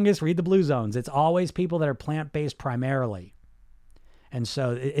the longest, read the blue zones. It's always people that are plant-based primarily. And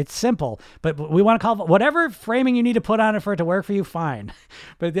so it's simple, but we want to call it whatever framing you need to put on it for it to work for you, fine.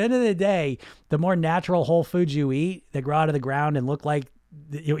 But at the end of the day, the more natural whole foods you eat that grow out of the ground and look like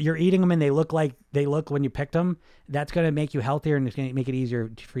you're eating them and they look like they look when you picked them, that's going to make you healthier and it's going to make it easier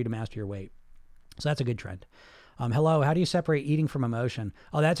for you to master your weight. So that's a good trend. Hello, how do you separate eating from emotion?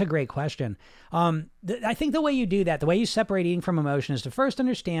 Oh, that's a great question. I think the way you do that, the way you separate eating from emotion is to first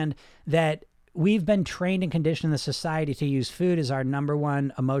understand that we've been trained and conditioned in the society to use food as our number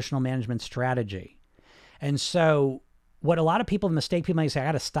one emotional management strategy. And so what a lot of people mistake, people may say, I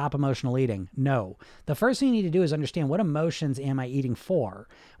got to stop emotional eating. No. The first thing you need to do is understand, what emotions am I eating for?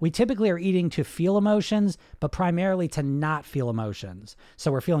 We typically are eating to feel emotions, but primarily to not feel emotions.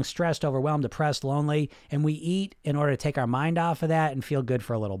 So we're feeling stressed, overwhelmed, depressed, lonely, and we eat in order to take our mind off of that and feel good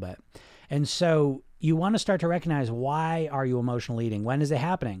for a little bit. And so you want to start to recognize, why are you emotional eating? When is it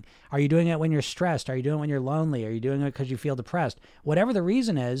happening? Are you doing it when you're stressed? Are you doing it when you're lonely? Are you doing it because you feel depressed? Whatever the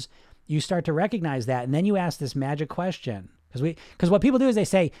reason is, you start to recognize that, and then you ask this magic question. Because what people do is they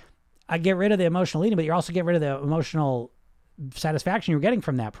say, I get rid of the emotional eating, but you also get rid of the emotional satisfaction you're getting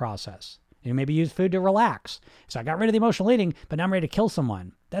from that process. You maybe use food to relax. So I got rid of the emotional eating, but now I'm ready to kill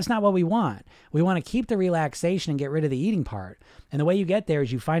someone. That's not what we want. We want to keep the relaxation and get rid of the eating part. And the way you get there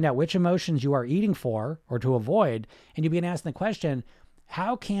is you find out which emotions you are eating for or to avoid, and you begin asking the question,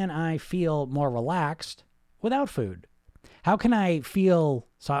 how can I feel more relaxed without food? How can I feel,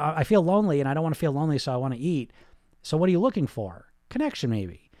 so I feel lonely and I don't want to feel lonely, so I want to eat. So what are you looking for? Connection,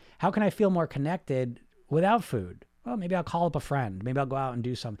 maybe. How can I feel more connected without food? Well, maybe I'll call up a friend. Maybe I'll go out and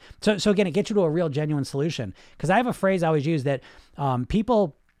do something. So again, it gets you to a real genuine solution. Because I have a phrase I always use that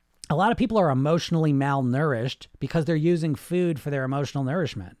a lot of people are emotionally malnourished because they're using food for their emotional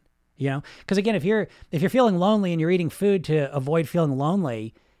nourishment. Because again, if you're feeling lonely and you're eating food to avoid feeling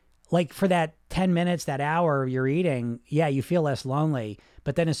lonely, like for that 10 minutes, that hour you're eating, yeah, you feel less lonely.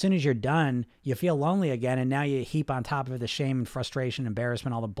 But then as soon as you're done, you feel lonely again. And now you heap on top of it the shame and frustration,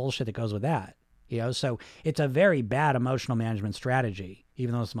 embarrassment, all the bullshit that goes with that. So it's a very bad emotional management strategy,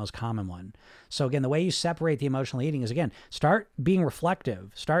 even though it's the most common one. So again, the way you separate the emotional eating is, again, start being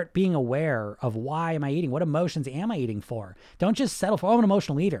reflective, start being aware of, why am I eating? What emotions am I eating for? Don't just settle for, I'm an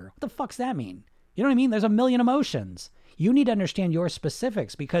emotional eater. What the fuck's that mean? You know what I mean? There's a million emotions. You need to understand your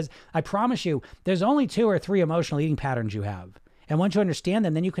specifics, because I promise you, there's only 2 or 3 emotional eating patterns you have. And once you understand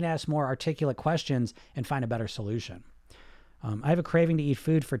them, then you can ask more articulate questions and find a better solution. I have a craving to eat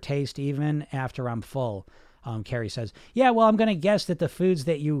food for taste even after I'm full, Carrie says. Yeah, well, I'm going to guess that the foods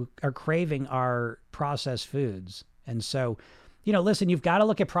that you are craving are processed foods. And so, listen, you've got to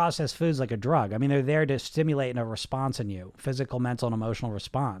look at processed foods like a drug. I mean, they're there to stimulate a response in you, physical, mental, and emotional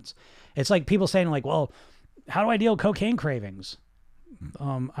response. It's like people saying, like, well, how do I deal with cocaine cravings?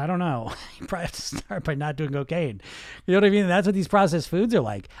 I don't know. You probably have to start by not doing cocaine. You know what I mean? That's what these processed foods are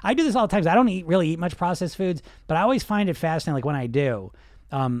like. I do this all the time. I don't really eat much processed foods, but I always find it fascinating. Like when I do,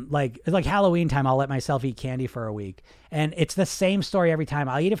 it's like Halloween time, I'll let myself eat candy for a week, and it's the same story every time.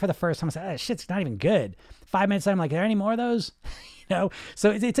 I'll eat it for the first time. I say, shit's not even good. 5 minutes later, I'm like, are there any more of those?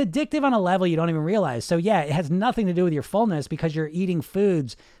 So it's addictive on a level you don't even realize. So yeah, it has nothing to do with your fullness, because you're eating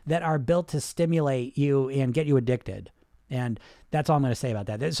foods that are built to stimulate you and get you addicted. And that's all I'm going to say about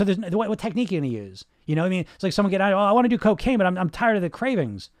that. So what technique are you going to use? You know what I mean? It's like someone I want to do cocaine, but I'm tired of the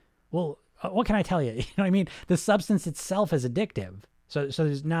cravings. Well, what can I tell you? You know what I mean? The substance itself is addictive. So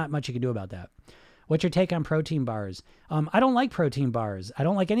there's not much you can do about that. What's your take on protein bars? I don't like protein bars. I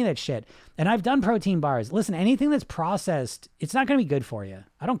don't like any of that shit. And I've done protein bars. Listen, anything that's processed, it's not going to be good for you.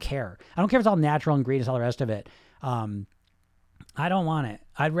 I don't care. I don't care if it's all natural ingredients, all the rest of it. I don't want it.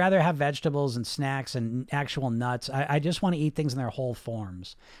 I'd rather have vegetables and snacks and actual nuts. I just want to eat things in their whole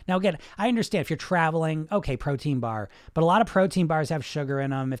forms. Now, again, I understand if you're traveling, okay, protein bar. But a lot of protein bars have sugar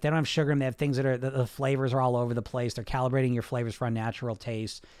in them. If they don't have sugar in them, they have things that are, the flavors are all over the place. They're calibrating your flavors for a natural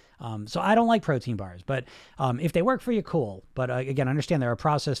taste. So I don't like protein bars. But if they work for you, cool. But again, understand they're a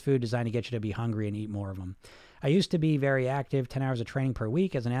processed food designed to get you to be hungry and eat more of them. I used to be very active, 10 hours of training per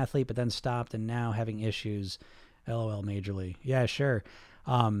week as an athlete, but then stopped and now having issues. LOL majorly. Yeah, sure.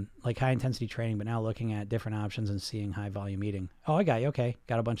 Like high intensity training, but now looking at different options and seeing high volume eating. Oh, I got you. Okay.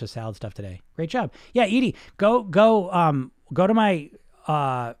 Got a bunch of salad stuff today. Great job. Yeah, Edie, go to my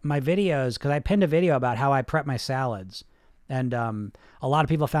videos, because I pinned a video about how I prep my salads. And a lot of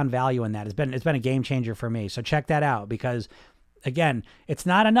people found value in that. It's been a game changer for me. So check that out, because again, it's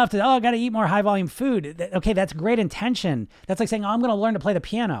not enough to, I got to eat more high volume food. Okay, that's great intention. That's like saying, I'm going to learn to play the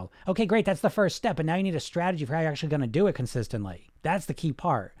piano. Okay, great. That's the first step. And now you need a strategy for how you're actually going to do it consistently. That's the key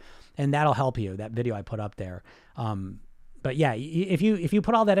part. And that'll help you, that video I put up there. But yeah, if you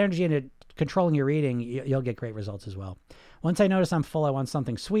put all that energy into controlling your eating, you'll get great results as well. Once I notice I'm full, I want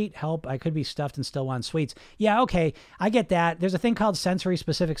something sweet. Help. I could be stuffed and still want sweets. Yeah, okay. I get that. There's a thing called sensory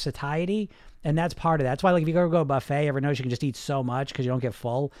specific satiety, and that's part of that. That's why, like, if you go to a buffet, everyone knows you can just eat so much because you don't get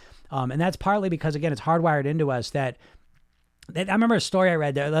full. And that's partly because, again, it's hardwired into us that I remember a story I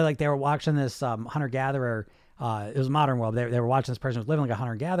read there. Like, they were watching this hunter-gatherer It was a modern world. They were watching this person who was living like a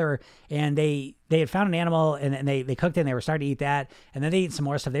hunter-gatherer, and they had found an animal, and they cooked it, and they were starting to eat that, and then they ate some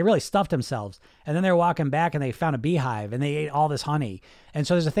more stuff. They really stuffed themselves. And then they were walking back, and they found a beehive, and they ate all this honey. And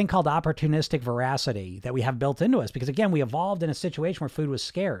so there's a thing called opportunistic voracity that we have built into us, because, again, we evolved in a situation where food was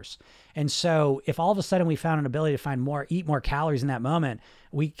scarce. And so if all of a sudden we found an ability to eat more calories in that moment,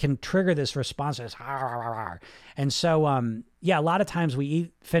 we can trigger this response. And so, a lot of times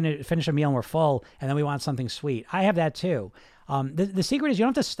we finish a meal and we're full, and then we want something sweet. I have that too. The secret is you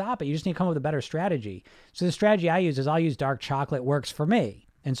don't have to stop it. You just need to come up with a better strategy. So the strategy I use is I'll use dark chocolate. Works for me.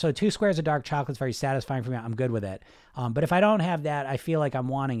 And so 2 squares of dark chocolate is very satisfying for me. I'm good with it. But if I don't have that, I feel like I'm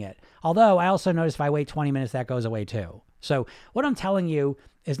wanting it. Although I also notice if I wait 20 minutes, that goes away too. So what I'm telling you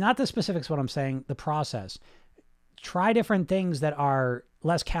is not the specifics of what I'm saying, the process. Try different things that are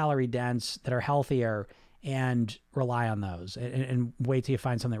less calorie dense, that are healthier, and rely on those, and wait till you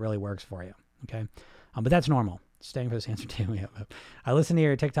find something that really works for you. Okay. But that's normal. Staying for this answer too. Yeah. I listen to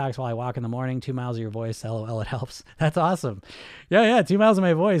your TikToks while I walk in the morning. 2 miles of your voice. LOL. It helps. That's awesome. Yeah. 2 miles of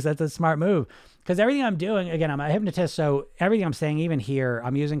my voice. That's a smart move. Because everything I'm doing, again, I'm a hypnotist. So everything I'm saying, even here,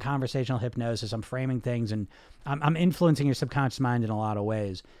 I'm using conversational hypnosis. I'm framing things, and I'm influencing your subconscious mind in a lot of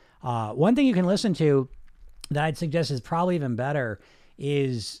ways. One thing you can listen to that I'd suggest is probably even better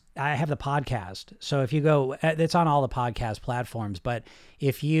is I have the podcast. So if you go, it's on all the podcast platforms, but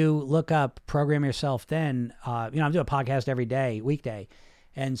if you look up Program Yourself Thin, I'm doing a podcast every day, weekday.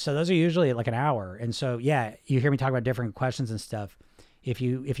 And so those are usually like an hour. And so, you hear me talk about different questions and stuff. If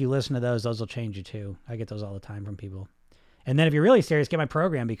you listen to those will change you too. I get those all the time from people. And then if you're really serious, get my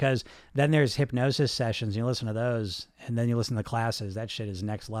program, because then there's hypnosis sessions. You listen to those, and then you listen to the classes. That shit is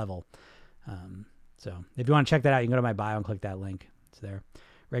next level. So if you want to check that out, you can go to my bio and click that link. It's there.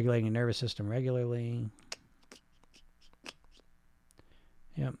 Regulating your nervous system regularly.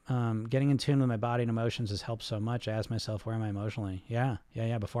 Yep. Getting in tune with my body and emotions has helped so much. I ask myself, where am I emotionally? Yeah.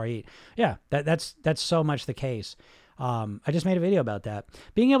 Before I eat. Yeah. That's so much the case. I just made a video about that.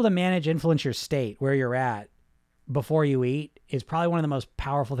 Being able to influence your state, where you're at before you eat, is probably one of the most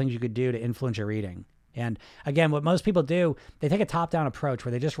powerful things you could do to influence your eating. And again, what most people do, they take a top-down approach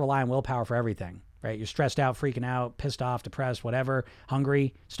where they just rely on willpower for everything, right? You're stressed out, freaking out, pissed off, depressed, whatever,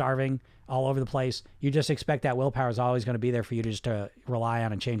 hungry, starving, all over the place. You just expect that willpower is always going to be there for you to rely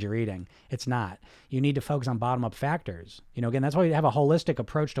on and change your eating. It's not. You need to focus on bottom-up factors. Again, that's why we have a holistic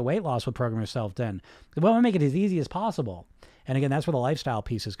approach to weight loss with Program Yourself Thin. We want to make it as easy as possible. And again, that's where the lifestyle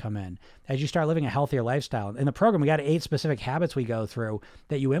pieces come in. As you start living a healthier lifestyle, in the program, we got 8 specific habits we go through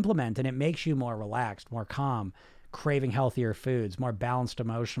that you implement, and it makes you more relaxed, more calm, craving healthier foods, more balanced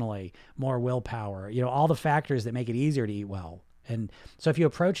emotionally, more willpower, all the factors that make it easier to eat well. And so if you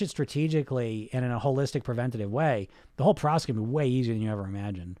approach it strategically and in a holistic, preventative way, the whole process can be way easier than you ever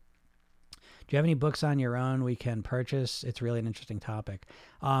imagined. Do you have any books on your own we can purchase? It's really an interesting topic.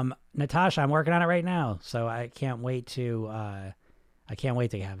 Natasha, I'm working on it right now, so I can't wait to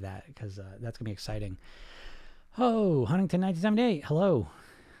have that, because that's gonna be exciting. Oh, Huntington 1978. Hello.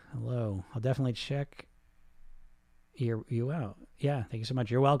 I'll definitely check you out. Yeah, thank you so much.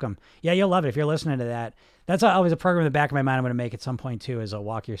 You're welcome. Yeah, you'll love it if you're listening to that. That's always a program in the back of my mind I'm going to make at some point too, is a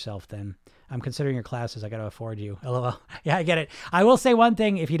Walk Yourself Thin. I'm considering your classes. I got to afford you. LOL. Yeah, I get it. I will say one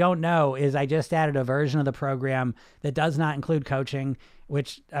thing, if you don't know, is I just added a version of the program that does not include coaching,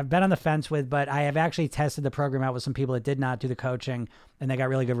 which I've been on the fence with, but I have actually tested the program out with some people that did not do the coaching, and they got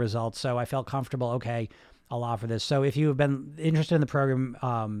really good results. So I felt comfortable. Okay, I'll offer this. So if you've been interested in the program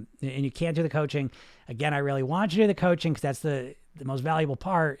and you can't do the coaching, again, I really want you to do the coaching, because that's the most valuable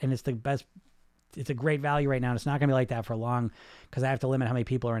part, and it's the best. It's a great value right now. And it's not going to be like that for long, because I have to limit how many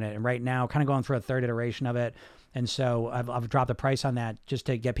people are in it. And right now, kind of going through a 3rd iteration of it. And so I've dropped the price on that just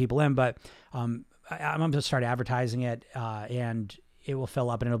to get people in. But I'm going to start advertising it, and it will fill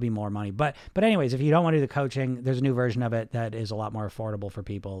up, and it'll be more money. But anyways, if you don't want to do the coaching, there's a new version of it that is a lot more affordable for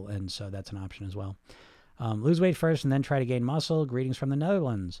people. And so that's an option as well. Lose weight first and then try to gain muscle. Greetings from the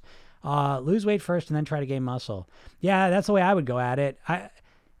Netherlands. Lose weight first and then try to gain muscle. Yeah, that's the way I would go at it.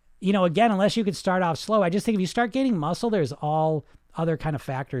 Again, unless you could start off slow, I just think if you start gaining muscle, there's all other kind of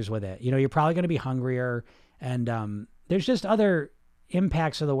factors with it. You're probably going to be hungrier, and there's just other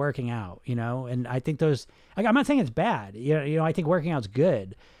impacts of the working out, and I think those, I'm not saying it's bad. I think working out's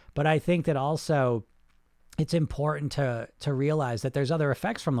good, but I think that also it's important to realize that there's other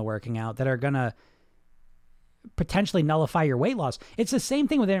effects from the working out that are going to potentially nullify your weight loss. It's the same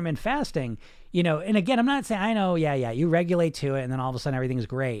thing with intermittent fasting, and again, I'm not saying, I know, you regulate to it and then all of a sudden everything's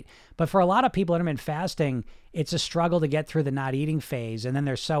great. But for a lot of people, intermittent fasting, it's a struggle to get through the not eating phase. And then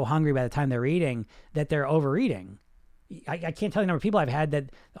they're so hungry by the time they're eating that they're overeating. I can't tell you the number of people I've had that,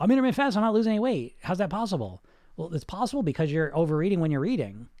 I'm intermittent fast, I'm not losing any weight. How's that possible? Well, it's possible because you're overeating when you're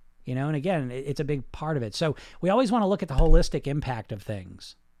eating, and again, it's a big part of it. So we always want to look at the holistic impact of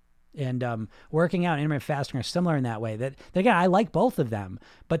things. And working out and intermittent fasting are similar in that way. That again, I like both of them,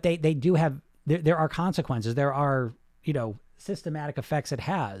 but they do have, there are consequences. There are, systematic effects it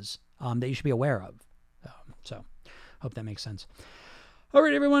has that you should be aware of. So hope that makes sense. All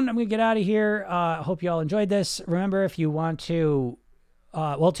right, everyone, I'm going to get out of here. I hope you all enjoyed this. Remember, if you want to,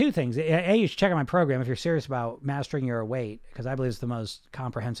 two things. A, you should check out my program if you're serious about mastering your weight, because I believe it's the most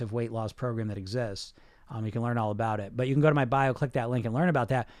comprehensive weight loss program that exists. You can learn all about it, but you can go to my bio, click that link and learn about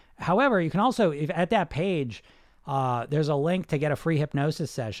that. However, you can also, if at that page, there's a link to get a free hypnosis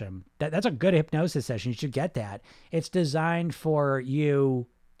session. That's a good hypnosis session. You should get that. It's designed for you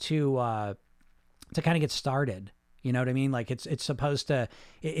to kind of get started. You know what I mean? Like it's supposed to,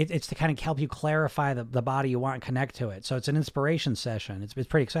 it's to kind of help you clarify the body you want and connect to it. So it's an inspiration session. It's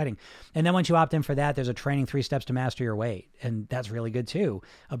pretty exciting. And then once you opt in for that, there's a training 3 steps to master your weight. And that's really good too.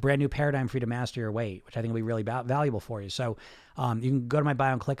 A brand new paradigm for you to master your weight, which I think will be really valuable for you. So you can go to my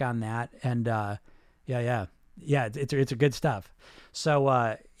bio and click on that. And it's a good stuff.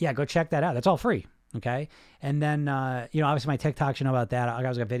 So go check that out. That's all free. Okay. And then, obviously my TikToks, about that. I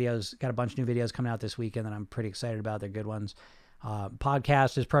always got videos, got a bunch of new videos coming out this weekend that I'm pretty excited about. They're good ones.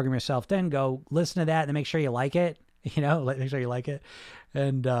 Podcast is Program Yourself. Then go listen to that and make sure you like it, make sure you like it.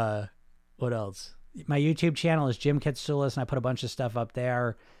 And, what else? My YouTube channel is Jim Katsoulis, and I put a bunch of stuff up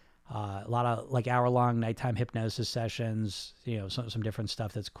there. A lot of like hour-long nighttime hypnosis sessions, some different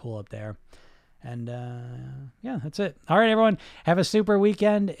stuff that's cool up there. And, that's it. All right, everyone, have a super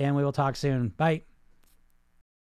weekend and we will talk soon. Bye.